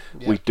now.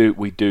 Yeah.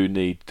 We do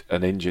need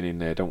an engine in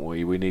there, don't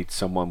we? We need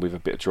someone with a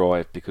bit of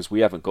drive, because we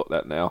haven't got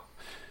that now.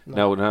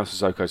 No. Now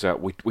Sissoko's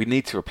out, we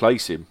need to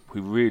replace him.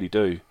 We really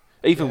do.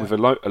 Even with a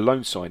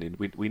loan signing,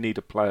 we need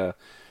a player.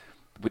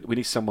 We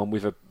need someone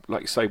with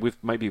like you say, with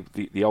maybe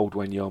the old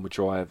Wanyama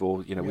drive, or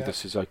with the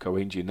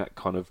Sissoko engine, that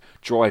kind of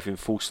driving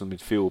force in the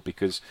midfield.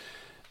 Because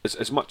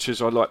as much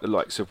as I like the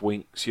likes of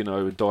Winks,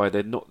 and Dyer,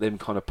 they're not them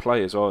kind of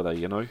players, are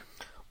they?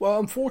 Well,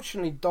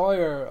 unfortunately,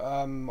 Dyer,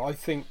 I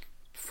think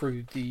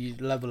through the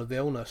level of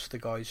illness the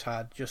guy's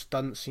had, just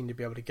doesn't seem to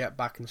be able to get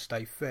back and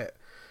stay fit.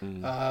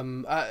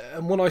 And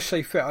when I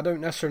say fit, I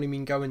don't necessarily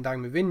mean going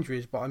down with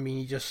injuries, but I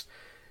mean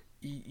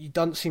he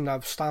doesn't seem to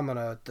have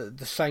stamina,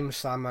 the same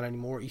stamina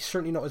anymore. He's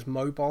certainly not as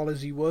mobile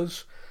as he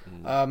was.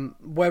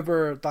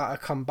 Whether that'll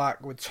come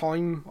back with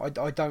time, I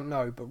don't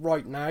know. But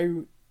right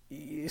now,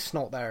 it's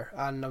not there.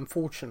 And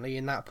unfortunately,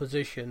 in that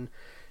position,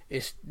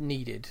 it's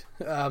needed.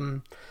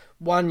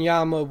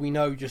 Wanyama, we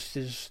know just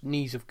his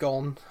knees have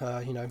gone.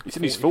 He's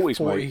in his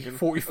 40s, mate.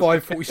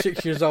 45,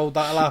 46 years old,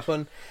 that'll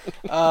happen.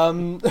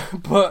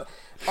 But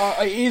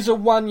it is a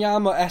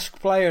Wanyama-esque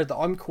player that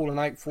I'm calling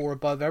out for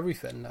above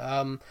everything.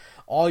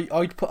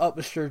 I'd put up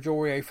with Serge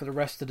Aurier for the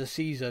rest of the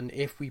season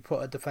if we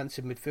put a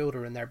defensive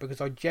midfielder in there, because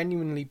I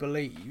genuinely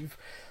believe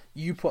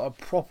you put a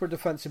proper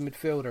defensive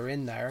midfielder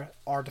in there,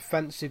 our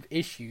defensive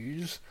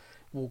issues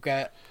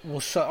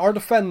our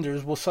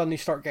defenders will suddenly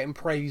start getting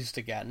praised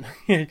again.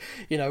 It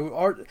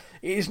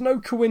is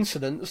no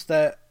coincidence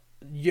that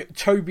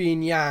Toby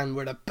and Yan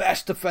were the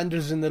best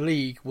defenders in the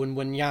league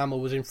when Yama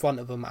was in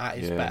front of them at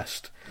his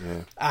best,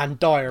 and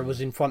Dyer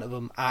was in front of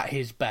them at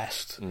his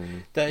best.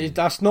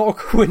 That's not a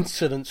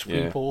coincidence,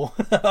 people.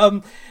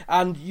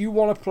 And you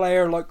want a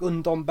player like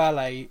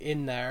Ndombele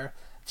in there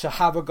to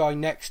have a guy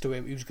next to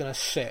him who's going to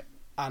sit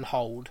and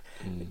hold,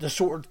 the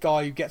sort of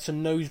guy who gets a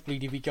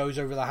nosebleed if he goes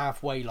over the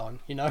halfway line,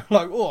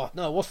 like, oh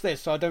no, what's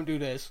this, so I don't do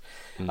this.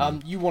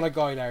 You want a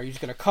guy there who's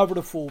going to cover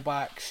the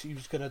fullbacks,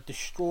 who's going to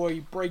destroy,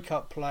 break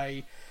up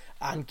play,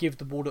 and give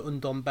the ball to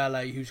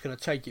Ndombele, who's going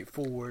to take it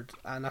forward,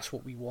 and that's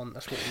what we want,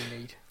 that's what we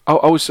need.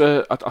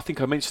 I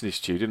think I mentioned this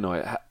to you, didn't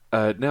I?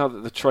 Now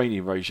that the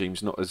training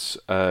regime's not as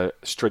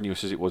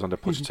strenuous as it was under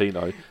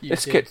Pochettino,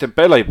 let's get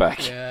Dembele back.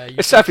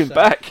 Let's have him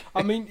back.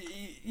 I mean,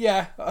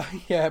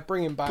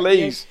 bring him back.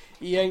 Please.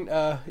 He ain't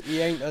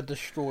a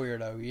destroyer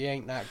though. He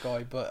ain't that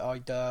guy. But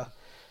I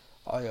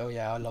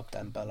love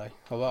Dembele.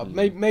 Well,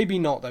 maybe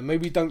not though.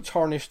 Maybe don't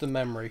tarnish the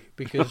memory,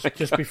 because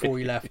just before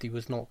he left, he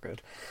was not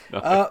good.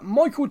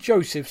 Michael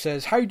Joseph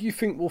says, "How do you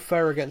think we'll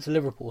fare against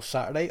Liverpool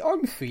Saturday?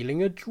 I'm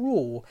feeling a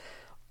draw."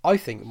 I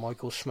think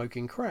Michael's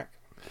smoking crack.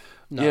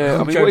 No, yeah,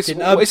 I'm what joking.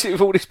 is it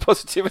with all this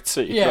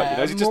positivity?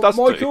 Yeah, it just does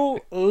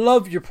Michael,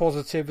 love your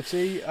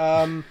positivity.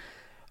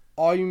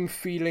 I'm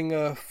feeling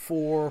a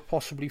 4,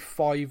 possibly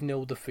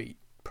 5-0 defeat,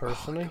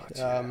 personally.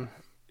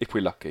 If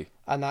we're lucky.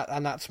 And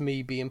that's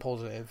me being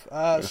positive.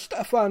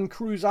 Stefan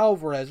Cruz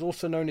Alvarez,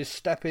 also known as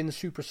Step In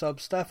Super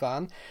Sub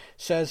Stefan,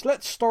 says,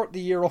 let's start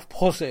the year off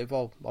positive.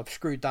 Oh, I've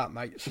screwed that,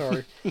 mate.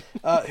 Sorry.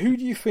 Who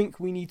do you think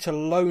we need to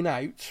loan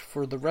out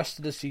for the rest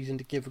of the season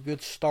to give a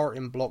good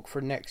starting block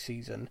for next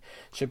season?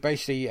 So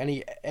basically,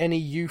 any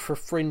youth or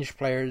fringe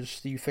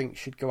players do you think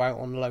should go out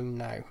on loan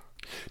now?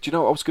 Do you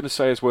know what I was going to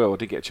say as well? I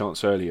didn't get a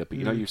chance earlier, but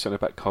you were saying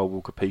about Kyle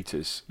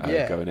Walker-Peters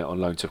going out on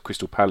loan to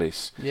Crystal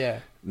Palace. Yeah.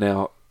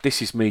 Now,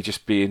 this is me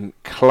just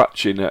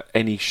clutching at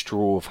any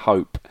straw of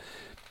hope,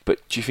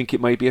 but do you think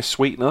it may be a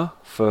sweetener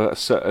for a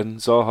certain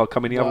Zaha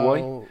coming the other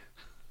way?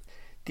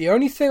 The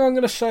only thing I'm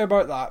going to say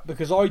about that,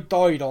 because I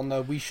died on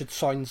the we should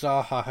sign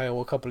Zaha hill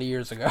a couple of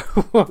years ago.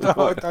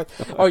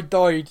 I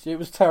died. It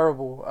was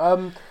terrible.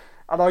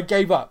 And I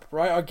gave up,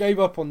 right? I gave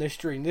up on this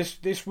dream.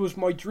 This was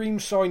my dream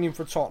signing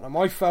for Tottenham.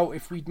 I felt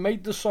if we'd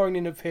made the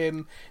signing of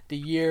him the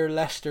year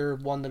Leicester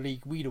won the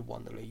league, we'd have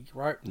won the league,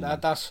 right?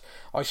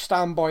 I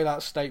stand by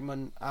that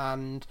statement,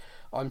 and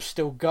I'm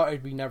still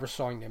gutted we never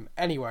signed him.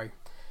 Anyway,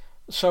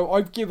 so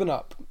I've given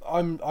up.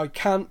 I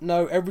can't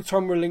know. Every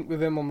time we're linked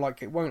with him, I'm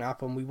like, it won't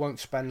happen. We won't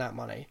spend that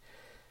money.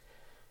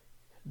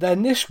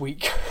 Then this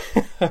week,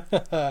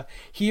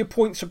 he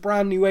appoints a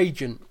brand new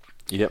agent.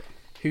 Yep.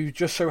 Who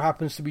just so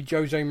happens to be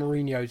Jose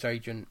Mourinho's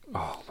agent.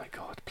 Oh my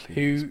God,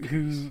 please.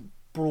 Who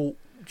brought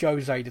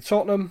Jose to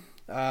Tottenham,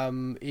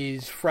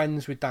 is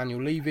friends with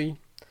Daniel Levy.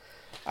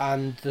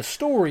 And the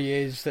story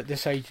is that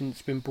this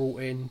agent's been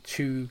brought in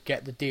to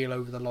get the deal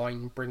over the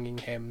line, bringing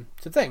him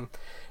to thing.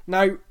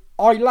 Now,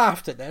 I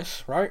laughed at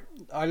this, right?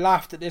 I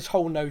laughed at this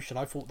whole notion.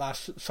 I thought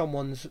that's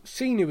someone's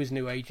seen who his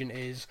new agent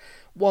is.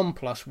 1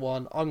 +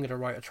 1. I'm going to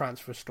write a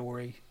transfer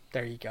story.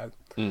 There you go.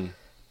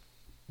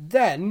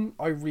 Then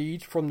I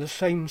read from the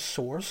same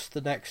source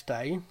the next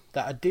day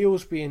that a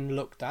deal's being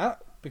looked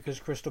at because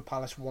Crystal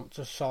Palace want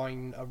to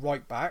sign a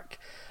right back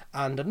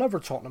and another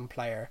Tottenham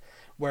player,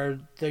 where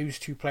those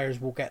two players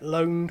will get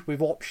loaned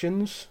with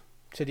options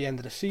to the end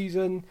of the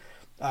season,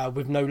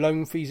 with no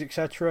loan fees,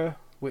 etc.,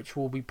 which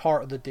will be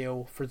part of the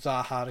deal for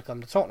Zaha to come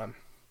to Tottenham.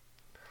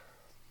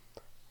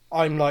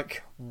 I'm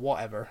like,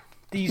 whatever.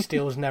 These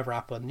deals never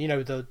happen. You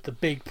know, the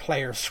big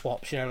player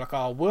swaps, like,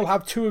 oh, we'll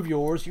have 2 of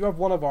yours, you have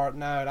 1 of ours.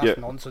 No, that's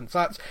nonsense.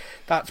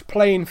 That's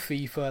playing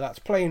FIFA, that's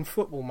playing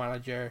Football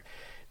Manager.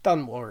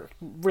 Doesn't work.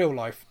 Real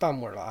life,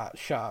 doesn't work like that.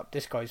 Shut up.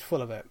 This guy's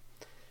full of it.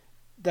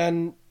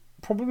 Then,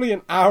 probably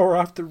an hour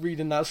after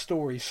reading that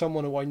story,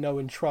 someone who I know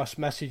and trust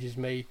messages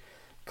me,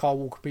 Kyle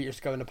Walker-Peters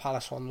going to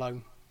Palace on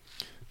loan.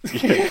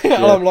 And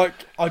I'm like,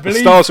 I believe.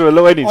 The stars are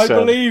aligning,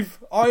 Sam.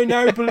 I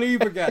now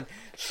believe again.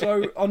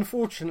 So,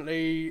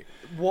 unfortunately,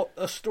 what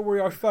a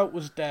story I felt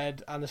was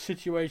dead and a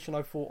situation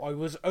I thought I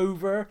was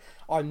over,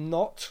 I'm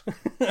not.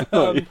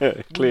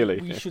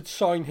 Clearly. We should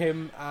sign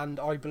him, and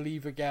I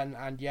believe again,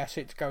 and yes,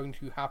 it's going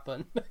to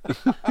happen.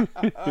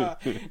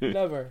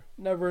 Never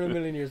in a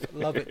million years.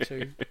 Love it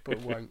too, but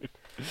won't.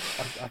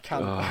 I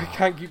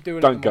can't keep doing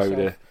it. Don't go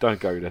there. Don't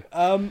go there.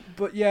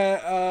 But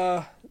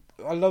yeah,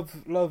 I love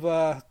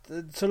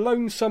to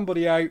loan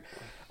somebody out.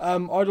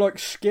 I'd like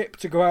Skip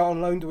to go out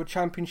on loan to a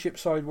championship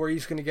side where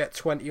he's going to get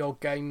 20 odd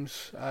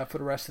games for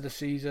the rest of the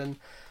season.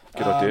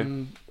 Good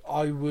idea.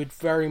 I would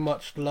very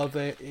much love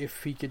it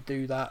if he could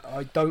do that.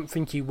 I don't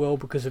think he will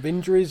because of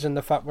injuries and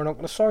the fact we're not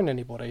going to sign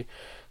anybody.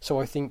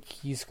 So I think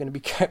he's going to be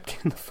kept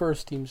in the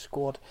first team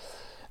squad.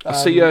 I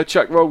see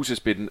Jack Rolls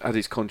has had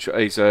his contract,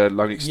 his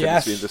loan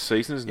extended to the end of the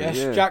season, isn't yes,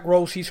 he? Yeah. Jack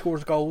Rolls, he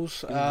scores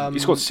goals.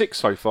 He's got 6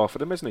 so far for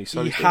them, hasn't he?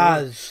 So he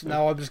has.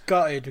 Now, I was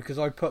gutted because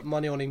I put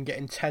money on him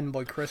getting 10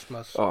 by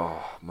Christmas. Oh,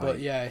 mate. But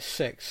yeah,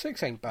 6.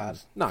 6 ain't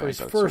bad. No, for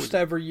his first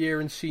ever year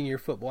in senior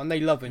football. And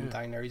they love him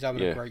down there. He's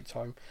having a great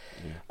time.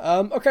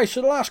 Yeah. Okay,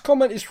 so the last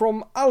comment is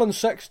from Alan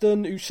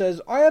Sexton, who says,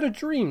 I had a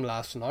dream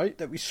last night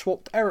that we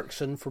swapped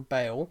Ericsson for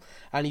Bale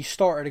and he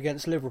started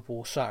against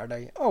Liverpool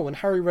Saturday. Oh, and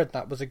Harry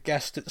Redknapp was a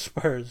guest at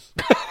Spurs.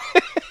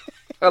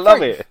 I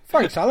love it.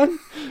 Thanks, Alan.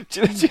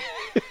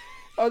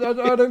 I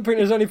don't think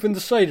there's anything to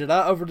say to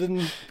that other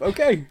than,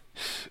 okay.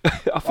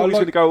 I thought he was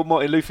going to go with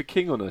Martin Luther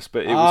King on us,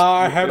 but it was...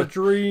 I had a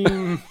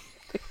dream.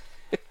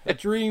 A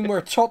dream where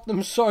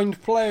Tottenham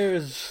signed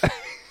players.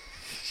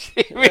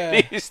 It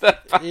really is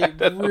that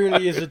bad. It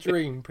really is a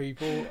dream,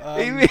 people.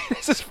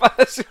 That's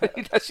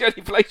the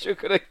only place you're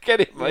going to get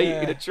it,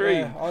 mate, in a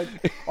dream. Yeah.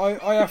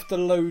 I have to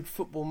load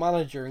Football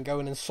Manager and go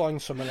in and sign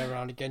someone every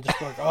now and again,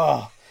 just like,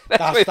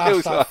 that's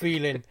that like.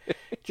 feeling.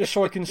 Just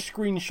so I can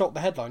screenshot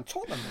the headline.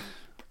 Tottenham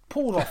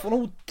pulled off an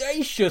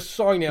audacious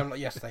signing. I'm like,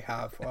 yes, they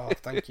have. Oh,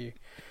 thank you.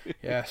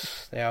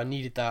 Yes, yeah, I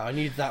needed that. I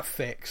needed that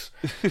fix.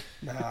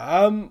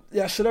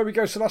 Yeah, so there we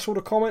go. So that's all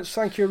the comments.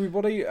 Thank you,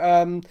 everybody.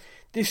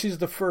 This is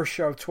the first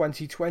show of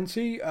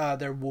 2020.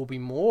 There will be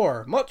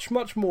more, much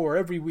more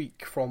every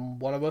week from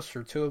one of us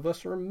or two of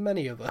us or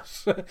many of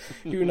us.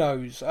 Who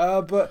knows?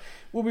 But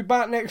we'll be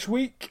back next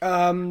week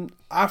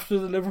after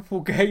the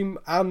Liverpool game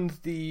and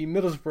the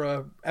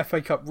Middlesbrough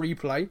FA Cup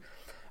replay.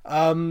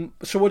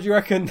 So what do you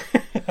reckon?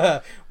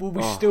 Will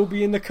we still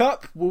be in the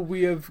cup? Will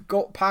we have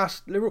got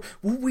past Liverpool?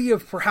 Will we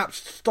have perhaps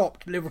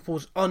stopped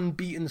Liverpool's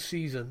unbeaten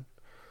season?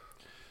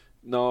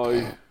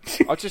 No,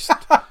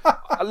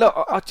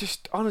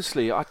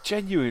 honestly, I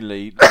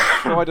genuinely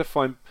try to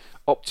find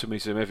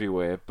optimism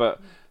everywhere,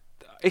 but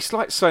it's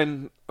like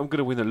saying I'm going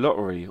to win the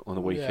lottery on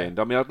the weekend.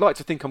 I mean, I'd like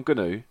to think I'm going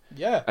to,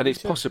 and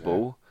it's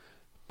possible,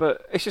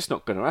 but it's just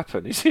not going to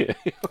happen, is it?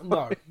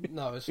 No,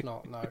 it's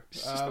not. No,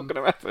 it's just not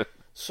going to happen.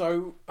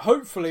 So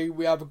hopefully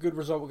we have a good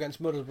result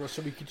against Middlesbrough,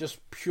 so we could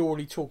just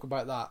purely talk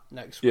about that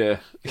next week.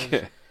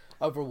 Yeah.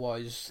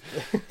 Otherwise,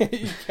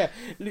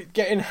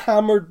 getting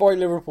hammered by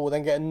Liverpool,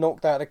 then getting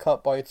knocked out of the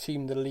cup by a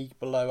team in the league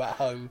below at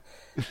home.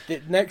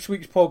 Next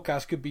week's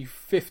podcast could be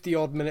 50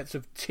 odd minutes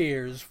of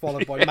tears,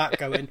 followed by Matt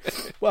going,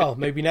 "Well,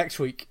 maybe next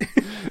week."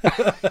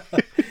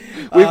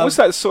 What's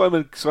that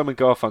Simon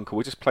Garfunkel?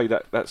 We just play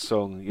that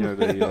song, you know.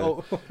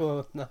 No.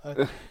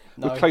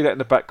 We'll play that in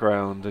the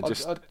background and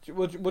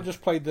we'll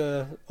just play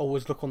the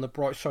 "Always Look on the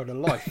Bright Side of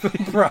Life,"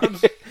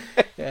 perhaps.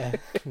 Yeah.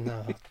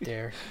 No,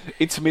 dear.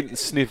 Intermittent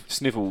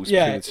snivels.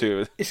 Yeah, between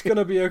the two. It's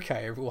gonna be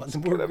okay, everyone.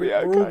 We're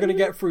all gonna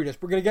get through this.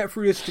 We're gonna get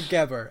through this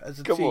together as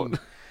a team. On.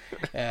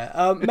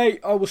 Yeah,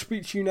 mate. I will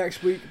speak to you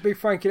next week. Big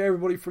thank you to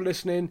everybody for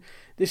listening.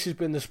 This has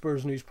been the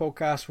Spurs News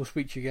Podcast. We'll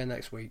speak to you again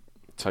next week.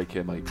 Take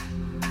care, mate.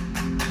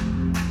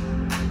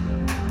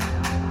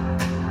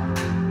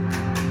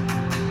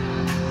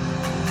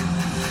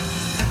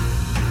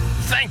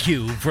 Thank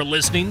you for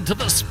listening to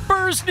the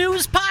Spurs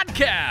News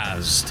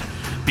Podcast.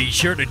 Be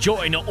sure to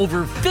join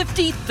over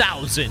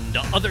 50,000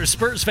 other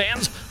Spurs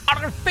fans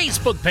on our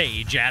Facebook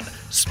page at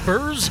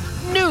Spurs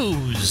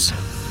News.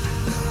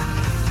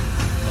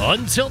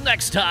 Until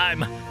next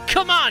time,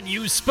 come on,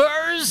 you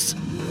Spurs!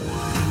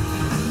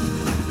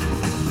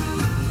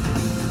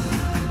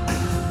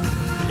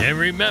 And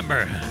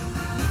remember,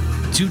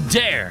 to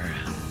dare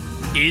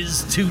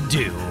is to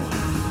do.